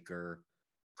 Bookmaker,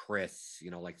 Chris,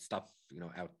 like stuff,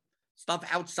 stuff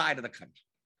outside of the country.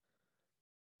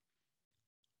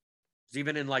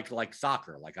 Even in like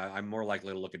soccer, like I'm more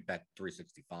likely to look at Bet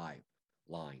 365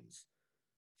 lines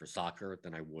for soccer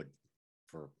than I would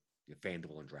for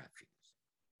FanDuel and DraftKings.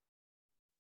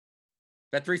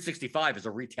 Bet 365 is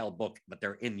a retail book, but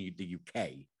they're in the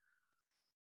UK.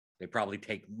 They probably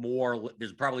take more.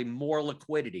 There's probably more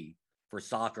liquidity for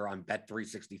soccer on Bet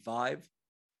 365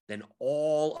 than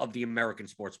all of the American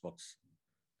sports books.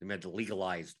 They meant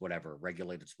legalized,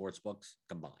 regulated sports books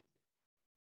combined.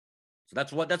 So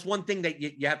that's one thing that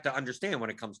you have to understand when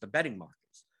it comes to betting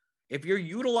markets. If you're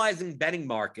utilizing betting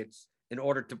markets in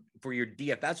order for your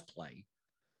DFS play,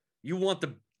 you want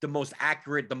the most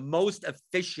accurate, the most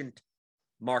efficient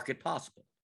market possible,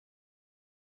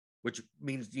 which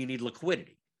means you need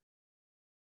liquidity.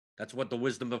 That's what the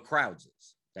wisdom of crowds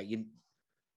is. That you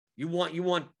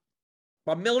want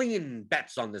 1 million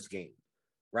bets on this game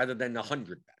rather than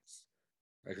 100 bets.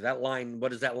 Right? That line,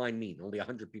 what does that line mean? Only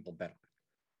 100 people bet on it.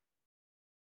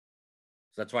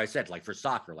 So that's why I said, like for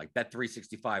soccer, like Bet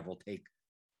 365 will take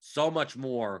so much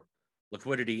more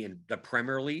liquidity in the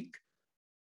Premier League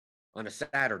on a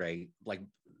Saturday, like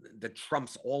that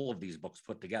trumps all of these books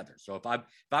put together. So if I'm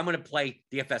going to play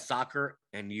DFS soccer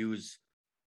and use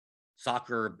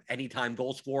soccer anytime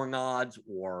goal scoring odds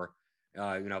or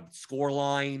score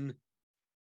line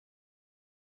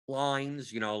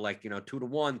lines,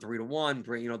 2-1,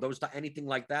 3-1, those anything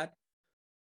like that.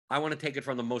 I want to take it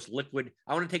from the most liquid.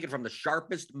 I want to take it from the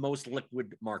sharpest, most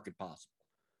liquid market possible.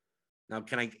 Now,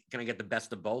 can I get the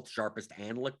best of both, sharpest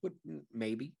and liquid?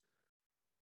 Maybe.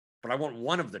 But I want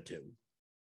one of the two.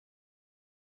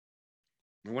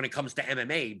 And when it comes to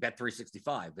MMA, Bet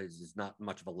 365 is not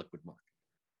much of a liquid market.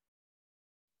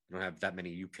 You don't have that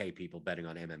many UK people betting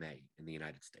on MMA in the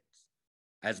United States.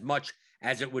 As much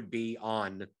as it would be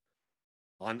on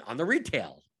the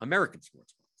retail American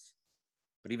sports books.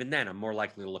 But even then, I'm more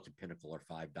likely to look at Pinnacle or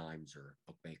 5 Dimes or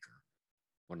Bookmaker,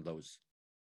 one of those.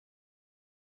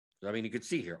 So, I mean, you could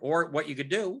see here, or what you could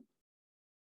do,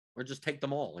 or just take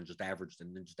them all and just average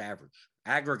them, and just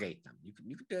aggregate them.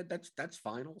 You could that's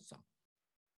fine also.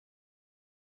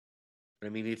 But I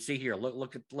mean, you see here,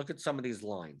 look at some of these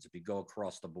lines. If you go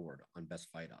across the board on best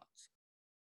fight odds,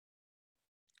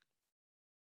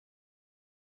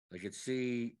 like you'd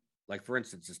see, like for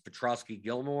instance, is Petrosky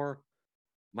Gilmore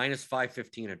minus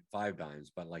 515 at 5 Dimes,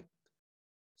 but like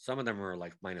some of them are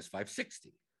like minus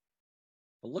 560.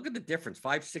 But look at the difference,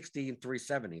 560 and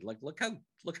 370. Like look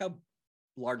how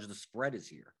large the spread is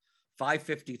here.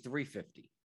 550,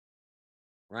 350.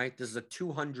 Right? This is a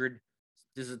 200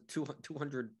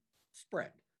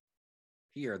 spread.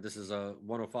 Here, this is a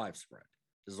 105 spread.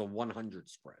 This is a 100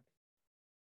 spread.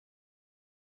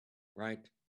 Right?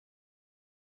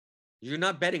 You're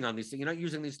not betting on these things. You're not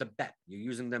using these to bet. You're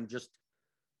using them just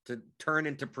to turn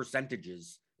into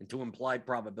percentages, into implied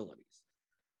probabilities.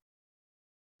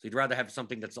 So you'd rather have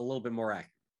something that's a little bit more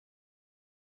accurate.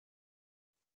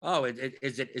 Oh, is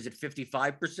it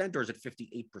 55% or is it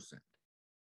 58%?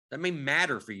 That may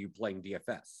matter for you playing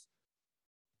DFS,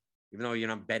 even though you're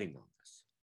not betting on this.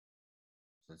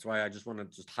 So that's why I just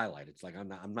want to highlight. It's like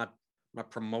I'm not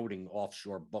promoting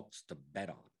offshore books to bet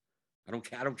on. I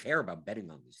don't care about betting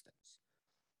on these things.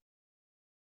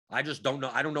 I just don't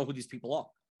know. I don't know who these people are.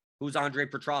 Who's Andre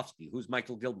Petrovsky? Who's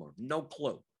Michael Gilmore? No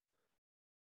clue.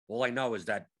 All I know is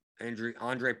that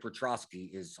Andre Petrovsky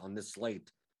is on this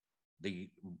slate the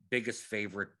biggest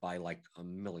favorite by like a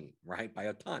million, right? By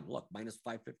a ton. Look, minus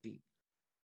 515.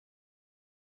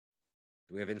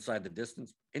 Do we have inside the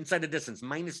distance? Inside the distance,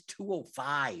 minus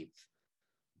 205.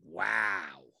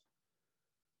 Wow.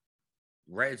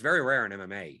 It's very rare in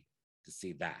MMA to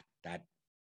see that. That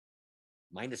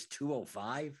minus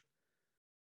 205.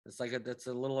 It's like that's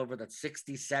a little over that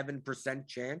 67%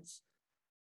 chance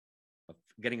of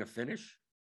getting a finish.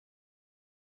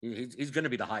 He's going to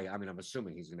be the high. I mean, I'm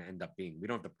assuming he's going to end up being. We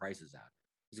don't have the prices out.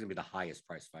 He's going to be the highest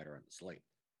price fighter on the slate.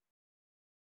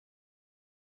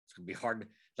 It's going to be hard.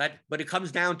 But it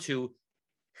comes down to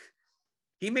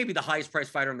he may be the highest price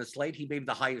fighter on the slate. He may be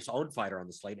the highest owned fighter on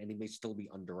the slate, and he may still be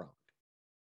under-owned.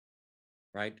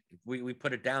 Right? We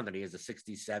put it down that he has a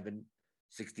 67,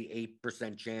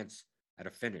 68% chance at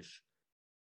a finish.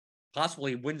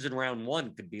 Possibly wins in round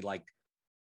one could be like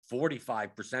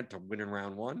 45% to win in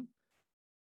round one.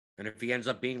 And if he ends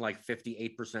up being like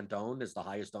 58% owned as the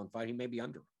highest owned fight, he may be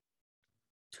under.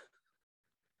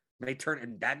 May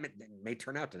turn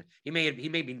out to he may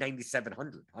be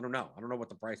 9,700. I don't know. I don't know what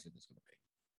the pricing is going to be.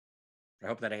 I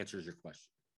hope that answers your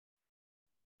question.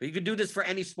 But you could do this for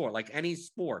any sport, like any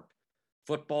sport,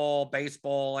 football,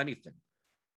 baseball, anything.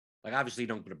 Like obviously you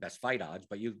don't go to best fight odds,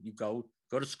 but you go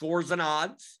to scores and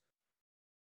odds.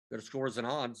 Go to scores and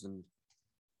odds, and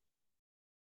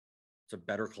it's a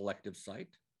better collective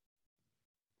site.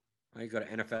 You go to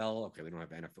NFL. Okay, we don't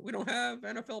have NFL. We don't have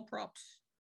NFL props.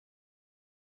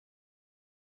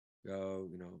 Go,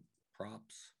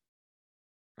 props.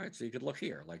 All right, so you could look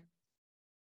here. Like,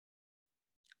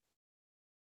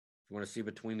 if you want to see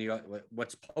between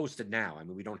what's posted now. I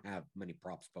mean, we don't have many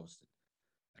props posted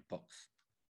at books.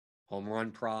 Home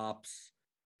run props,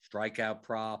 strikeout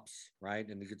props, right?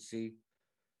 And you could see.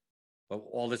 But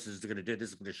all this is going to do, this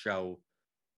is going to show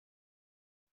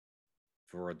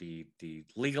for the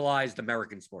legalized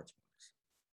American sports books.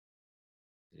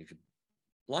 You could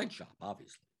line shop,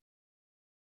 obviously.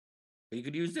 But you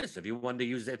could use this if you wanted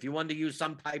to use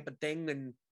some type of thing.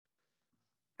 Then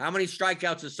how many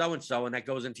strikeouts is so and so, and that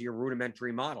goes into your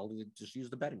rudimentary model. You just use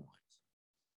the betting lines.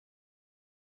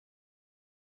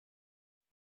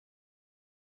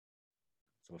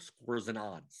 So scores and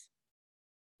odds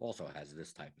also has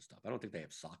this type of stuff. I don't think they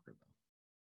have soccer though.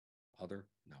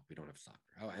 No, we don't have soccer.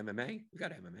 Oh, MMA? We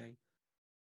got MMA.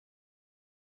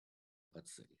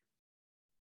 Let's see.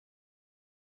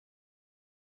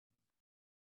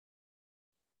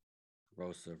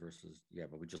 Rosa versus,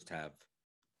 but we just have,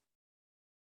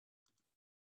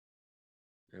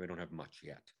 we don't have much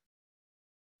yet.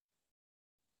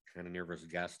 Cannonier versus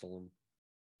Gastelum.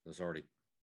 This already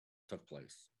took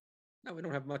place. No, we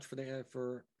don't have much for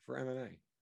MMA.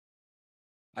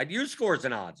 I'd use scores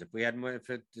and odds if we had more, if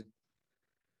it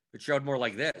showed more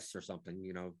like this or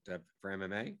something, for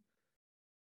MMA.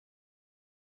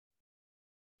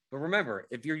 But remember,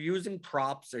 if you're using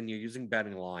props and you're using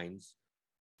betting lines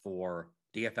for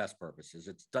DFS purposes,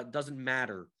 it doesn't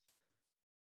matter.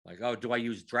 Like, oh, do I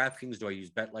use DraftKings? Do I use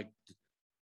bet? Like,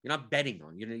 you're not betting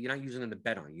on. You're not using them to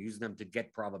bet on. You're using them to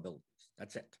get probabilities.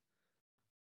 That's it.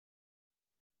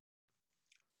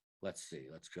 Let's see.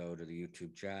 Let's go to the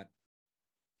YouTube chat.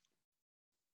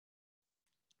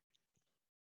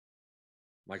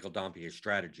 Michael Dompier,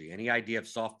 strategy. Any idea if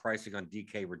soft pricing on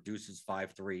DK reduces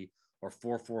 5-3 or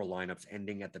 4-4 lineups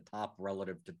ending at the top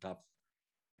relative to tough?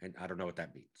 And I don't know what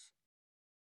that means.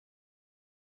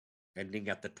 Ending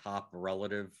at the top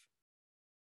relative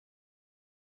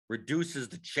reduces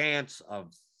the chance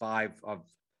of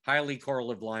highly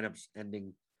correlative lineups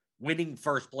winning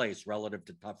first place relative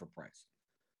to tougher price.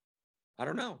 I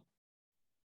don't know.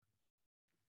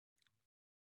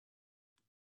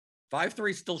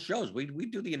 5-3 still shows. We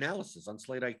do the analysis on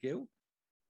Slate IQ.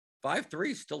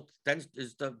 5-3 still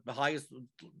is the highest,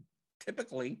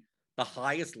 typically the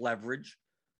highest leverage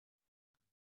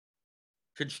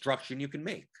construction you can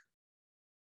make.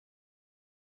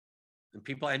 And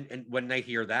people, and when they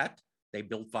hear that, they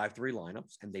build 5-3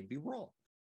 lineups, and they'd be wrong.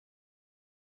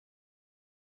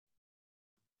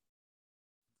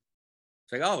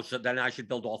 Say, oh, so then I should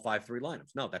build all 5-3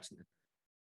 lineups. No, that's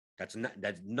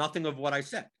nothing of what I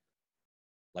said.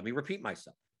 Let me repeat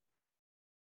myself.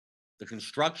 The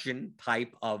construction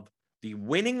type of the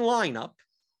winning lineup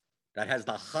that has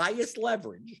the highest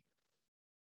leverage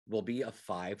will be a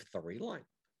 5-3 lineup.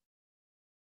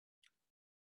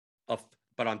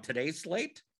 But on today's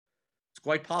slate, it's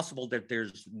quite possible that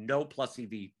there's no plus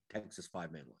EV Texas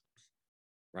 5-man lineups,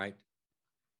 right?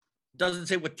 It doesn't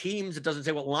say what teams. It doesn't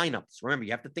say what lineups. Remember,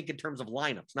 you have to think in terms of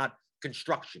lineups, not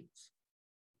constructions.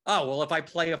 Oh, well, if I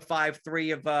play a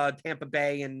 5-3 of Tampa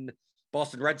Bay and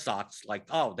Boston Red Sox, like,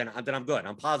 oh, then I'm good.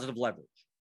 I'm positive leverage.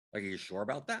 Like, are you sure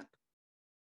about that?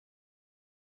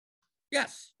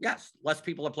 Yes. Less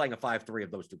people are playing a 5-3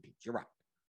 of those two teams. You're right.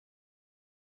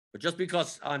 But just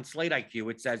because on Slate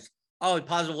IQ it says, oh,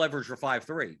 positive leverage for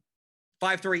 5-3.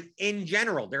 5-3 in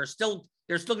general, there's still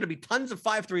going to be tons of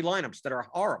 5-3 lineups that are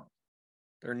horrible.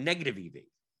 They're negative EV.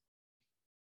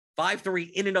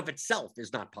 5-3 in and of itself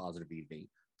is not positive EV.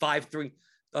 5-3,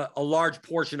 a large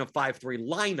portion of 5-3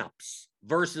 lineups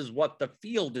versus what the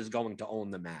field is going to own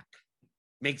them at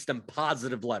makes them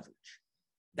positive leverage.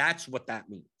 That's what that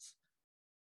means.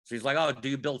 So he's like, oh, do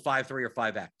you build 5-3 or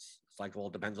 5X? It's like, well,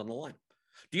 it depends on the lineup.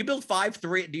 Do you build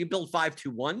 5-3? Do you build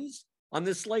 5-2-1s on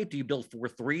this slate? Do you build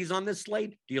 4-3s on this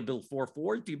slate? Do you build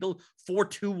 4-4s? Do you build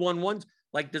 4-2-1-1s?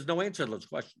 Like, there's no answer to those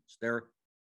questions. There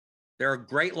are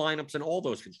great lineups in all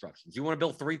those constructions. You want to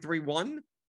build 3-3-1,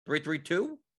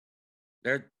 3-3-2?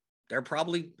 They're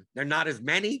not as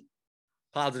many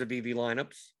positive EV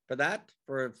lineups for that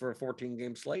for a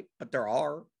 14-game slate, but there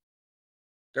are.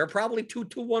 There are probably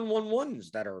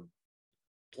 2-2-1-1-1s that are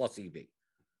plus EV.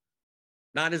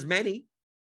 Not as many.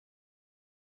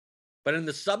 But in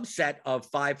the subset of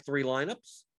 5-3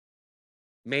 lineups,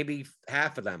 maybe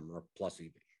half of them are plus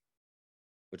EV,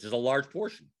 which is a large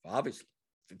portion, obviously.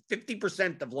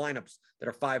 50% of lineups that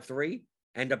are 5-3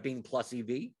 end up being plus EV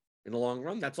in the long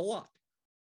run. That's a lot.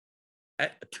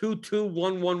 At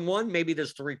 2-2-1-1-1, maybe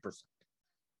there's 3%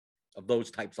 of those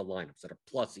types of lineups that are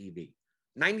plus EV.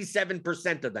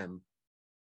 97% of them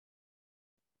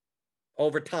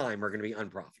over time are going to be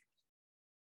unprofitable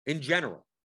in general.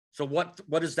 So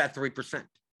what is that 3%?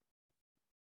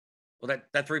 Well,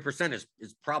 that 3%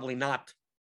 is probably not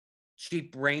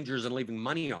cheap Rangers and leaving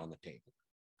money on the table.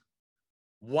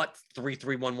 What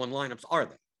 3-3-1-1 lineups are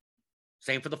they?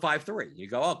 Same for the 5-3. You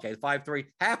go, okay, 5-3,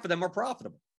 half of them are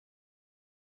profitable.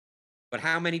 But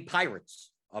how many Pirates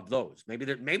of those? Maybe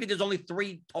there's only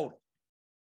 3 total.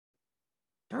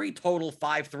 3 total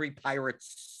 5-3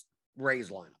 Pirates Rays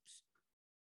lineups.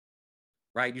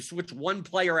 Right? You switch one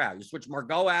player out. You switch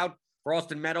Margot out for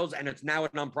Austin Meadows, and it's now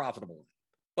an unprofitable.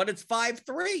 But it's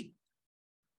 5-3.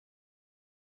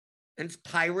 And it's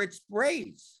Pirates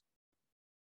Rays.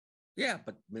 Yeah,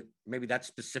 but maybe that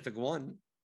specific one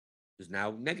is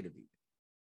now negative EV.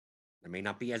 There may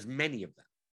not be as many of them.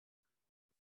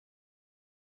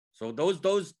 So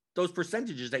those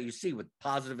percentages that you see with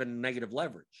positive and negative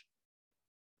leverage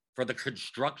for the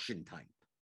construction type.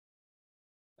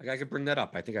 Like, I could bring that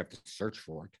up. I think I have to search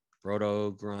for it.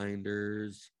 Roto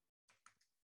Grinders,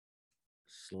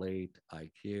 Slate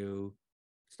IQ.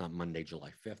 It's not Monday,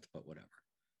 July 5th, but whatever.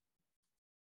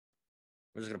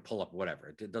 We're just going to pull up whatever.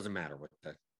 It doesn't matter what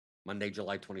the Monday,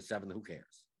 July 27th. Who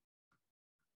cares?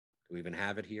 Do we even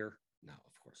have it here? No,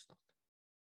 of course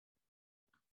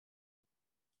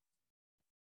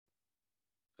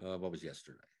not. What was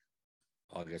yesterday?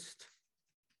 August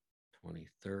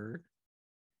 23rd.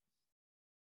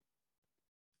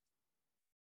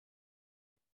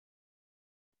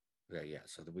 Yeah,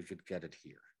 so that we could get it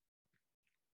here.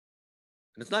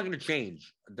 And it's not going to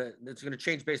change. It's going to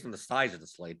change based on the size of the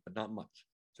slate, but not much.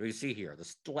 So you see here, the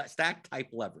stack type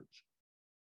leverage.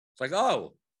 It's like,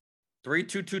 oh,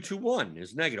 3-2-2-2-1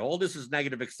 is negative. All this is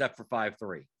negative except for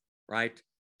 5-3, right?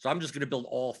 So I'm just going to build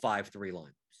all 5-3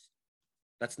 lineups.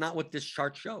 That's not what this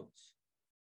chart shows.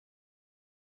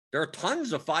 There are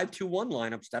tons of 5-2-1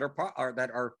 lineups that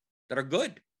are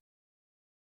good.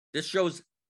 This shows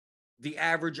the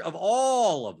average of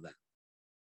all of them,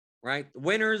 right? The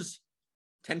winners,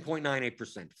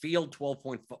 10.98%. Field,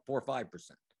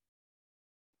 12.45%.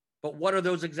 But what are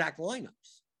those exact lineups?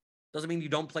 Doesn't mean you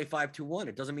don't play 5-2-1.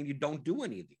 It doesn't mean you don't do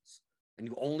any of these. And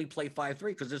you only play 5-3,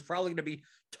 because there's probably going to be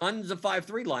tons of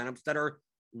 5-3 lineups that are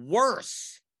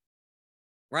worse,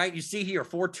 right? You see here,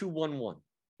 4-2-1-1.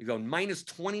 You go minus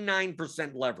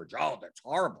 29% leverage. Oh, that's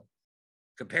horrible.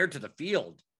 Compared to the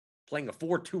field, playing a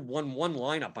 4-2-1-1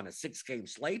 lineup on a 6-game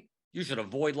slate, you should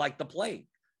avoid like the plague.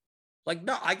 Like,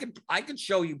 no, I could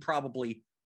show you probably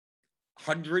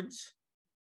hundreds,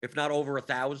 if not over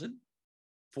 1,000,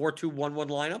 4-2-1-1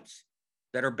 lineups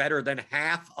that are better than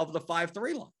half of the 5-3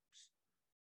 lineups.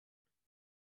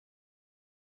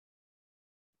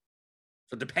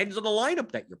 So it depends on the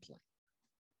lineup that you're playing.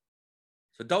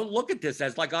 So don't look at this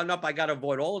as like, oh, nope, I got to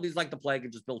avoid all of these like the plague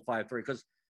and just build 5-3, because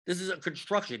this is a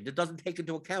construction that doesn't take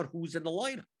into account who's in the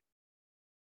lineup.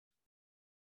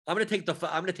 I'm going to take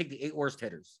the 8 worst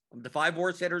hitters, the 5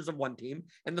 worst hitters of one team,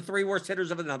 and the 3 worst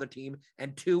hitters of another team,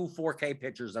 and 2 4K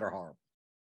pitchers that are horrible.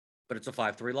 but it's a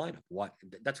 5-3 lineup. What?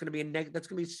 That's going to be that's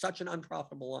going to be such an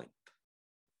unprofitable lineup.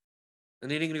 And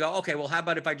then you're going to go, okay, well, how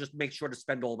about if I just make sure to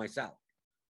spend all my salary?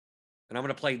 And I'm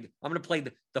going to play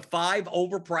the 5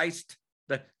 overpriced,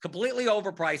 the completely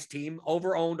overpriced team,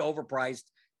 overowned, overpriced,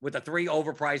 with a 3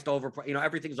 overpriced,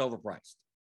 everything's overpriced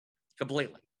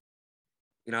completely.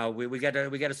 We get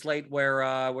a slate where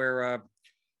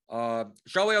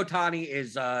Shohei Ohtani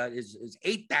is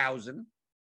 8,000,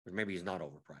 or maybe he's not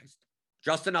overpriced.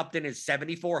 Justin Upton is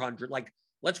 7,400. Like,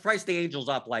 let's price the Angels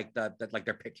up like their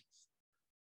pitchers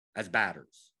as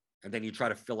batters, and then you try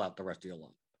to fill out the rest of your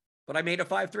line. But I made a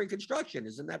 5-3 construction.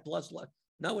 Isn't that plus?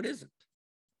 No, it isn't.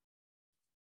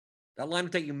 That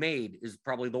lineup that you made is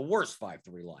probably the worst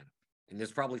 5-3 lineup. And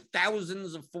there's probably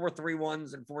thousands of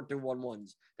 4-3-1s and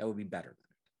 4-2-1-1s that would be better than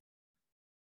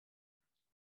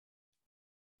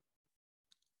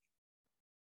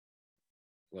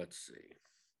it. Let's see.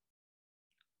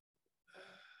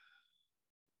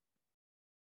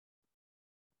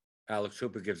 Alex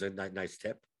Hooper gives a nice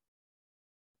tip.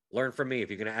 Learn from me. If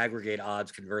you're going to aggregate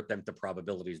odds, convert them to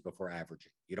probabilities before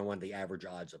averaging. You don't want the average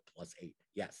odds of +8.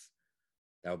 Yes,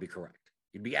 that would be correct.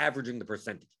 You'd be averaging the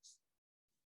percentages.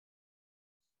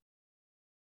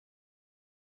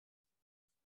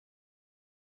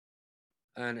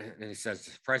 And he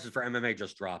says, prices for MMA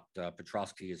just dropped.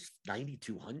 Petrosky is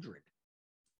 9,200.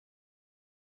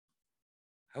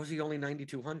 How is he only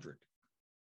 9,200?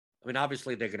 I mean,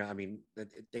 obviously they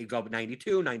go up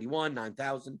 92, 91,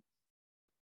 9,000.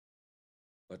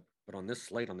 But on this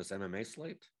slate, on this MMA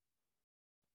slate,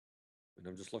 and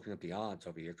I'm just looking at the odds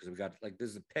over here because we got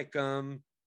this is a pick'em.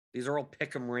 These are all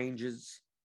pick'em ranges,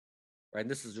 right? And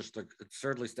this is just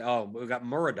absurdly. We got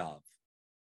Muradov.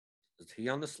 Is he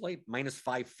on the slate?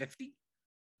 -550.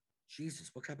 Jesus,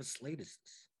 what kind of slate is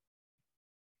this?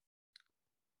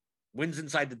 Wins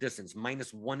inside the distance,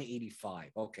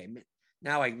 -185. Okay,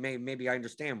 now maybe I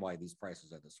understand why these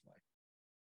prices are this way.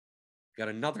 Got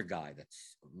another guy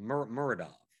that's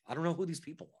Muradov. I don't know who these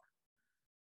people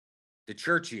are.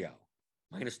 DiCercio,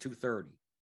 -230.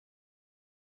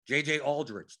 JJ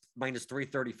Aldrich,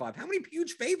 -335. How many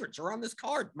huge favorites are on this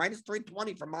card?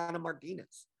 -320 from Mana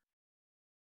Martinez.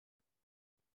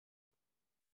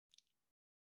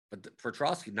 But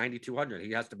Petrosky, 9,200.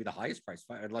 He has to be the highest price,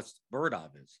 unless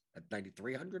Muradov is at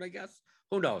 9,300, I guess.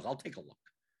 Who knows? I'll take a look.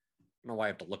 I don't know why I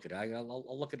have to look at it.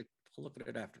 I'll look at it. I'll look at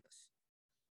it after this.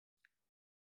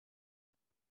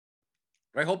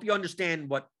 But I hope you understand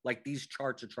what these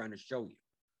charts are trying to show you.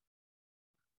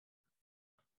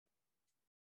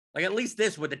 At least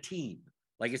this with a team.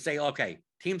 You say, okay,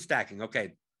 team stacking.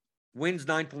 Okay, wins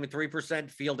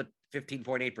 9.3%, field at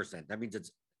 15.8%. That means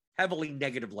it's heavily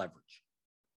negative leverage.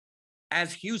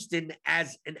 As Houston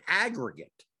as an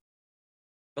aggregate.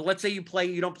 But let's say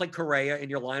you don't play Correa in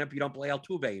your lineup, you don't play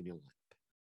Altuve in your lineup,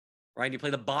 right? And you play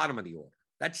the bottom of the order.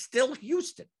 That's still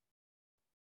Houston.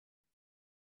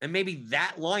 And maybe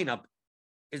that lineup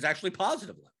is actually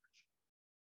positive leverage.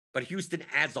 But Houston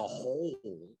as a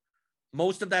whole,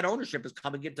 most of that ownership is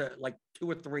coming into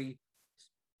 2 or 3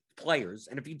 players.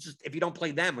 And if you don't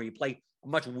play them, or you play a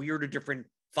much weirder, different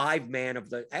 5-man of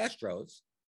the Astros,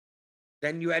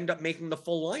 then you end up making the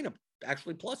full lineup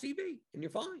actually plus EV, and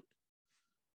you're fine.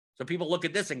 So people look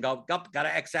at this and go, got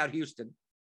to X out Houston.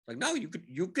 No,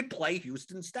 you could play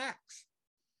Houston stacks.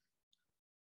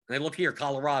 And they look here,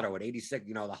 Colorado at 86,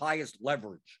 the highest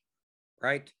leverage,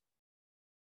 right?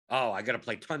 Oh, I got to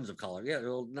play tons of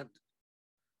Colorado. Yeah,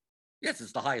 yes,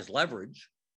 it's the highest leverage,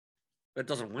 but it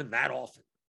doesn't win that often.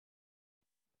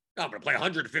 No, I'm going to play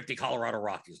 150 Colorado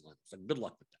Rockies lineups. So good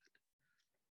luck with that.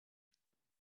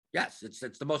 Yes, it's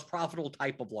the most profitable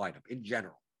type of lineup in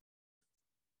general.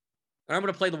 And I'm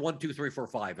going to play the 1, 2, 3, 4,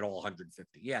 5 at all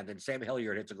 150. Yeah, and then Sam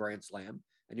Hilliard hits a grand slam,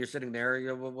 and you're sitting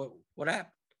there. What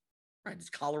happened? Right, it's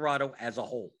Colorado as a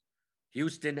whole,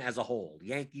 Houston as a whole,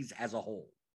 Yankees as a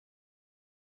whole.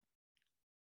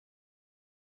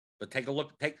 But take a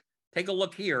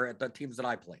look here at the teams that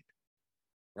I played.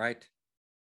 Right?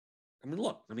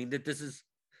 This is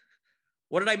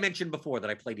what did I mention before that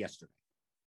I played yesterday?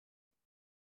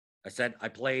 I said I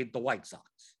played the White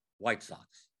Sox. White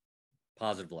Sox,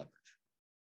 positive leverage.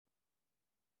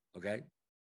 Okay?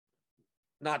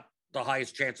 Not the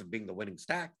highest chance of being the winning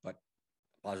stack, but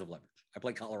positive leverage. I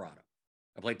played Colorado.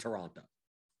 I played Toronto.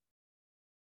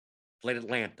 Played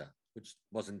Atlanta, which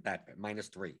wasn't that bad,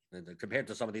 -3. And compared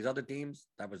to some of these other teams,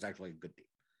 that was actually a good team.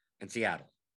 And Seattle.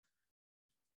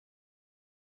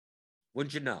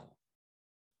 Wouldn't you know?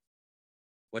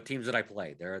 What teams did I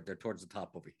play? They're towards the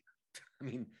top over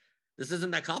here. This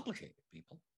isn't that complicated,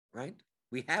 people, right?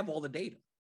 We have all the data,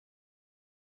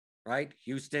 right?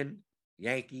 Houston,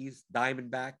 Yankees,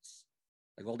 Diamondbacks,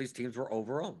 like all these teams were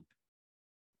overowned.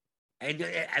 And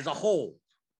as a whole,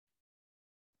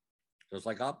 so it's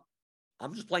like,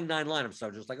 I'm just playing 9 lineups. So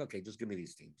just like, okay, just give me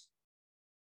these teams.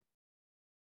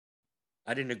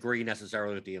 I didn't agree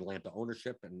necessarily with the Atlanta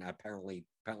ownership, and apparently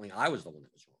I was the one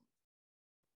that was wrong.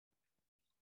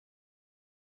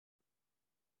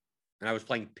 And I was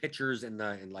playing pitchers in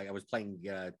I was playing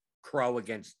Crow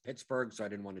against Pittsburgh, so I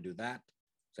didn't want to do that.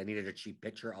 So I needed a cheap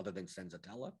pitcher other than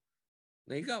Senzatella.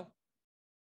 There you go.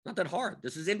 Not that hard.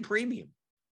 This is in premium.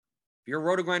 If you're a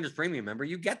Roto Grinders premium member,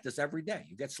 you get this every day.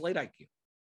 You get Slate IQ.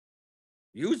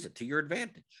 Use it to your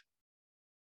advantage.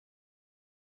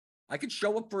 I could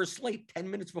show up for a slate 10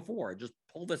 minutes before and just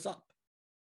pull this up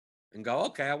and go,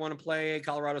 okay, I want to play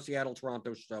Colorado, Seattle,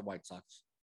 Toronto, White Sox.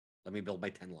 Let me build my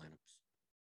 10 lineups,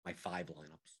 my 5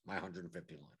 lineups, my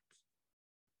 150 lineups.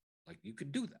 Like, you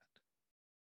could do that.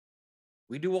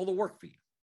 We do all the work for you.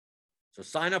 So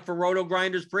sign up for Roto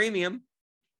Grinders Premium,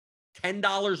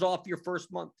 $10 off your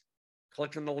first month.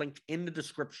 Click on the link in the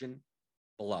description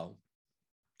below.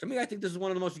 To me, I think this is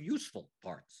one of the most useful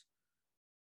parts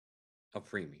of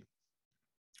premium.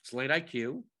 Slate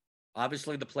IQ,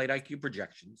 obviously the Plate IQ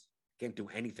projections. Can't do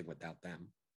anything without them.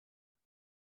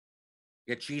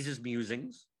 You get Cheese's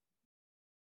musings.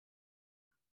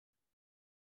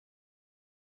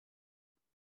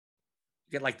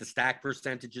 You get like the stack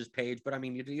percentages page, but I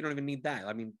mean, you don't even need that.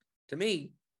 I mean, to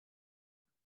me,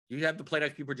 you have the Plate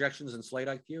IQ projections and Slate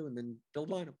IQ and then build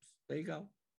lineups. There you go.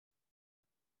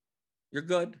 You're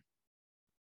good.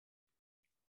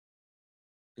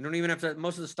 You don't even have to,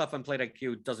 most of the stuff on Plate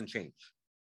IQ doesn't change.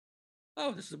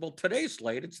 Oh, this is, well, today's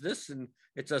slate, it's this, and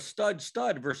it's a stud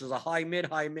versus a high mid.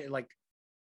 Like,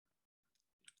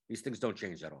 these things don't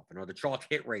change that often. Or the chalk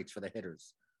hit rates for the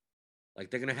hitters. Like,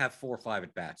 they're going to have 4 or 5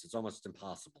 at bats. It's almost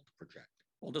impossible to project.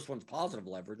 Well, this one's positive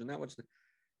leverage, and that one's,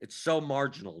 it's so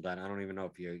marginal that I don't even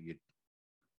know if you'd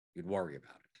worry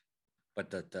about it. But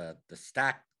the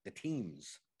stack, the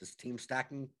teams, this team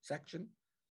stacking section,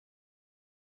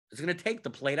 it's going to take the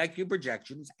Plate IQ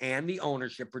projections and the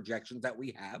ownership projections that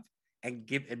we have and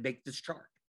make this chart.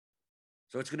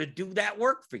 So it's going to do that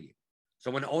work for you.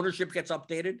 So when ownership gets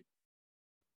updated,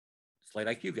 Slate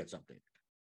IQ gets updated.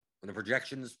 When the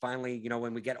projections finally,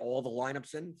 when we get all the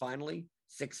lineups in, finally,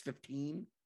 6:15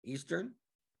 Eastern,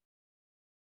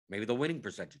 maybe the winning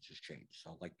percentages change.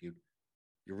 So like you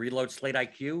reload Slate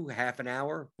IQ half an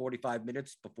hour, 45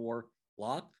 minutes before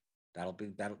lock. That'll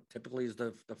typically is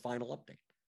the final update.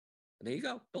 And there you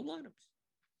go, build lineups.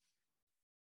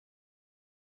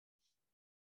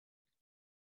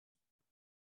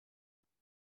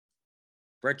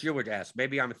 Brett Jewett asked,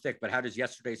 maybe I'm thick, but how does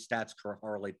yesterday's stats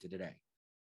correlate to today?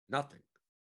 Nothing.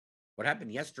 What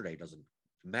happened yesterday doesn't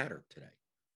matter today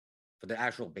for the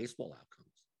actual baseball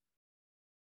outcomes.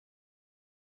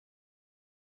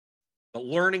 But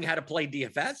learning how to play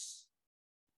DFS,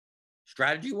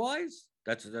 strategy-wise,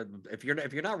 that's if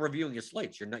you're not reviewing your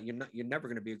slates, you're never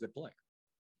going to be a good player.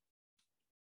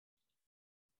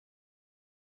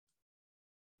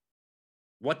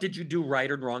 What did you do right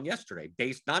or wrong yesterday?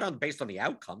 Based on the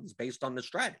outcomes, based on the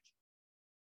strategy.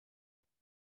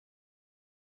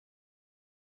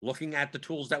 Looking at the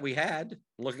tools that we had,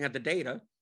 looking at the data,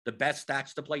 the best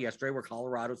stacks to play yesterday were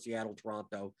Colorado, Seattle,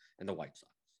 Toronto, and the White Sox.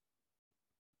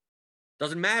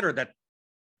 Doesn't matter that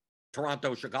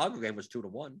Toronto-Chicago game was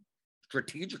 2-1.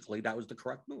 Strategically, that was the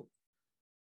correct move.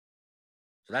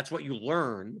 So that's what you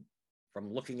learn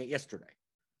from looking at yesterday.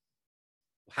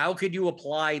 How could you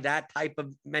apply that type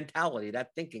of mentality,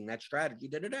 that thinking, that strategy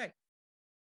to today?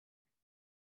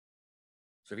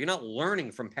 So if you're not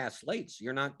learning from past slates,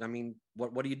 you're not,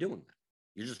 what are you doing then?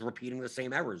 You're just repeating the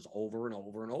same errors over and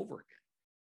over and over again.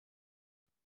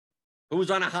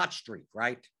 Who's on a hot streak,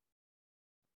 right?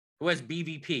 Who has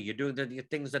BVP? You're doing the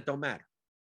things that don't matter.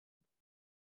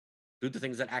 Do the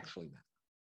things that actually matter.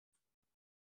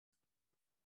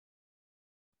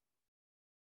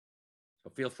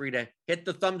 So feel free to hit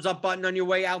the thumbs up button on your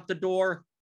way out the door.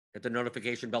 Hit the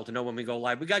notification bell to know when we go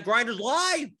live. We got Grinders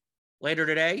live later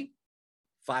today,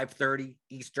 5:30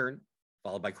 Eastern,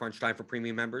 followed by Crunch Time for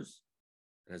premium members.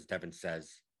 And as Devin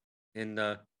says in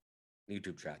the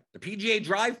YouTube chat, the PGA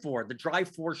the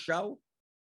Drive 4 show.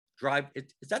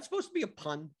 Is that supposed to be a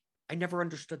pun? I never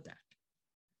understood that.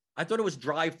 I thought it was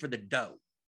Drive for the Dough.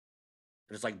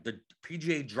 And it's like the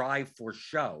PGA Drive 4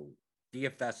 show,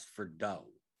 DFS for dough.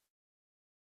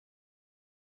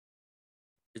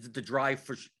 Is it the Drive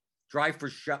for show?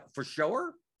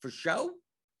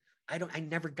 I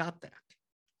never got that.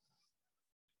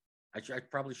 I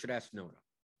probably should ask Nona.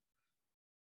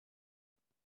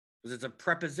 Because it's a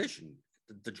preposition.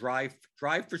 the drive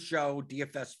for show,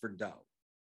 DFS for dough.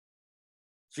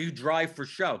 So you drive for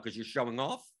show because you're showing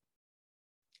off?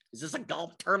 Is this a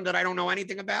golf term that I don't know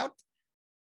anything about?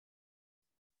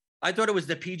 I thought it was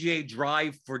the PGA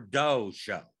drive for dough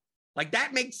show. Like,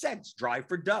 that makes sense. Drive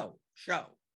for dough show.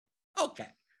 Okay.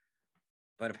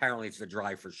 But apparently it's the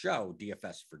drive for show,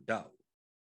 DFS for dough.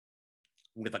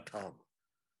 With a comma.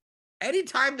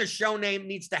 Anytime the show name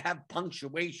needs to have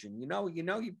punctuation, you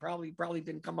probably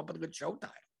didn't come up with a good show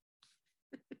title.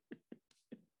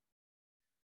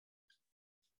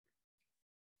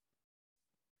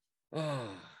 Oh.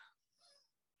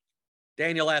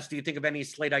 Daniel asked, do you think of any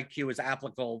Slate IQ as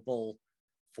applicable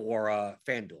for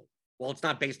FanDuel? Well, it's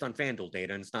not based on FanDuel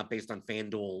data, and it's not based on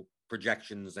FanDuel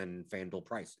projections and FanDuel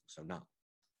pricing, so no.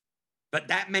 But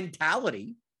that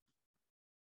mentality,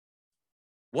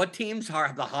 what teams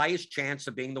have the highest chance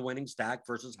of being the winning stack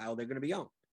versus how they're going to be owned?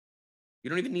 You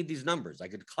don't even need these numbers. I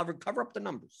could cover up the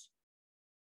numbers.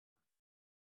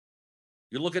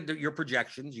 You look at your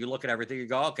projections, you look at everything, you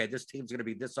go, okay, this team's going to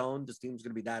be this owned, this team's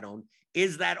going to be that owned.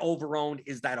 Is that over-owned?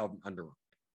 Is that under-owned?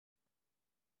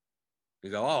 You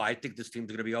go, oh, I think this team's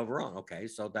going to be over-owned. Okay,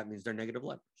 so that means they're negative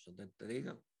leverage. So there you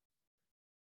go.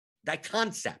 That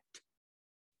concept.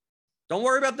 Don't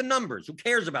worry about the numbers. Who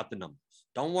cares about the numbers?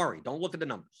 Don't worry. Don't look at the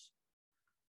numbers.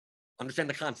 Understand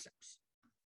the concepts.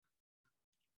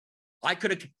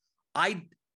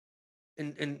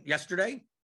 Yesterday,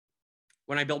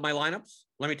 when I built my lineups,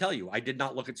 let me tell you, I did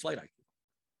not look at Slate IQ.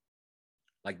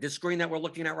 Like this screen that we're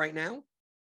looking at right now,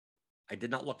 I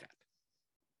did not look at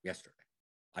yesterday.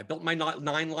 I built my 9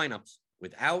 lineups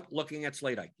without looking at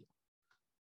Slate IQ.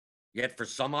 Yet for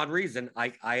some odd reason,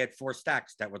 I had 4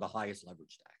 stacks that were the highest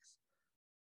leverage stacks.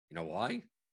 You know why?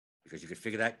 Because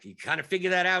you kind of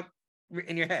figure that out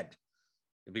in your head.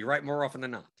 You'll be right more often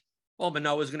than not. Well,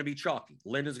 Manoah is going to be chalky.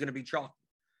 Lynn is going to be chalky.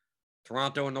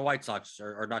 Toronto and the White Sox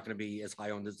are not going to be as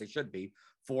high owned as they should be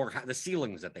for the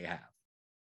ceilings that they have.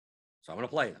 So I'm going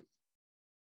to play them.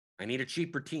 I need a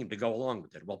cheaper team to go along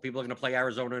with it. Well, people are going to play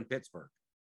Arizona and Pittsburgh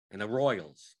and the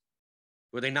Royals.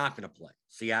 Who are they not going to play?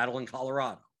 Seattle and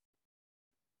Colorado.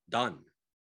 Done.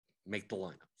 Make the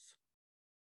lineups.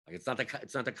 Like it's not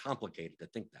that complicated to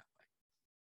think that way.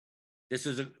 This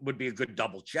would be a good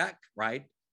double check, right?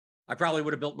 I probably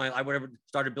would have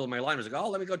started building my lineups. Like, oh,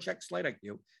 let me go check Slate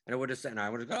IQ. And I would have said, and I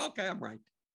would have gone, okay, I'm right.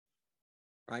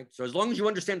 Right. So as long as you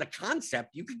understand the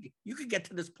concept, you could get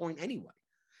to this point anyway.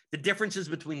 The differences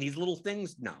between these little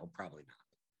things, no, probably not.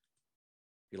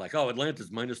 You're like, oh,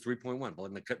 Atlanta's minus 3.1. Well,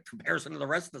 in the comparison to the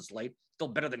rest of the slate, still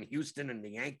better than Houston and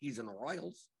the Yankees and the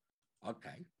Royals.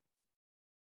 Okay.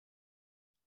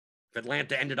 If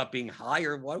Atlanta ended up being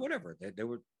higher, whatever, they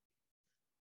were.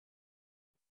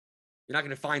 You're not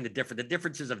going to find the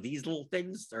differences of these little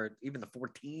things, or even the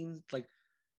 14, like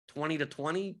 20 to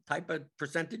 20 type of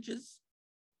percentages.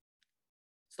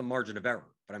 It's the margin of error.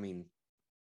 But I mean,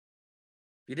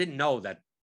 if you didn't know that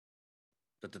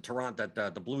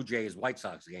the Blue Jays White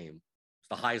Sox game is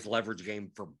the highest leverage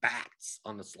game for bats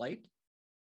on the slate,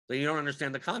 then you don't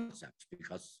understand the concept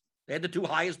because they had the 2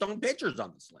 highest owned pitchers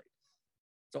on the slate.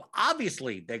 So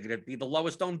obviously they're going to be the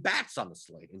lowest owned bats on the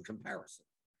slate in comparison,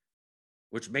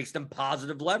 which makes them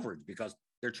positive leverage because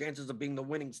their chances of being the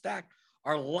winning stack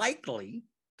are likely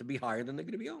to be higher than they're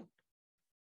going to be owned.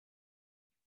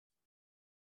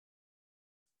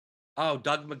 Oh,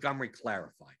 Doug Montgomery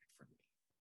clarified it for me.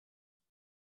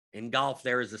 In golf,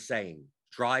 there is a saying,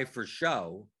 drive for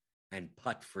show and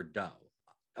putt for dough.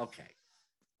 Okay.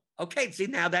 See,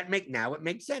 now it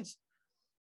makes sense.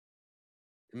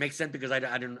 It makes sense because I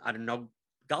don't know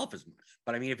golf as much.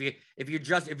 But I mean, if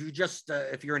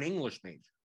you're an English major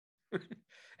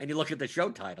and you look at the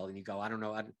show title and you go, I don't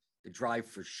know, the drive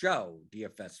for show,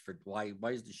 DFS for why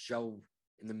is the show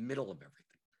in the middle of everything?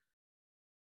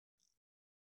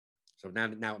 So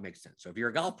now it makes sense. So if you're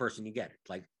a golf person, you get it.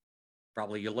 Like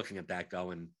probably you're looking at that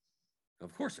going,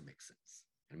 of course it makes sense.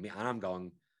 And I'm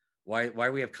going, why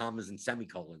do we have commas and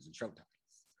semicolons and show titles?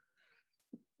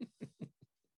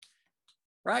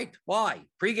 Right? Why?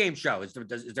 Pre-game show. Is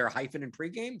there a hyphen in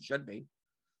pre-game? Should be.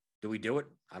 Do we do it?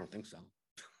 I don't think so.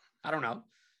 I don't know.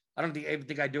 I don't even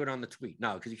think I do it on the tweet.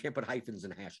 No, because you can't put hyphens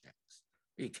and hashtags.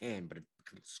 You can, but it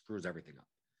screws everything up.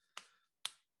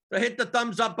 So hit the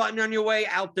thumbs up button on your way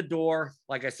out the door.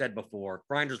 Like I said before,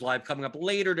 Grinders Live coming up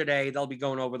later today. They'll be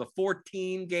going over the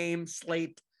 14-game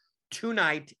slate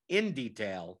tonight in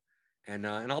detail. And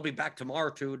I'll be back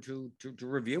tomorrow to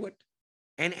review it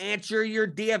and answer your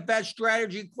DFS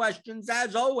strategy questions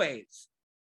as always,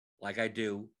 like I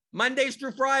do Mondays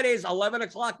through Fridays, 11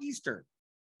 o'clock Eastern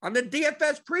on the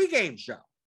DFS pregame show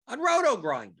on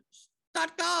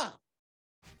rotogrinders.com.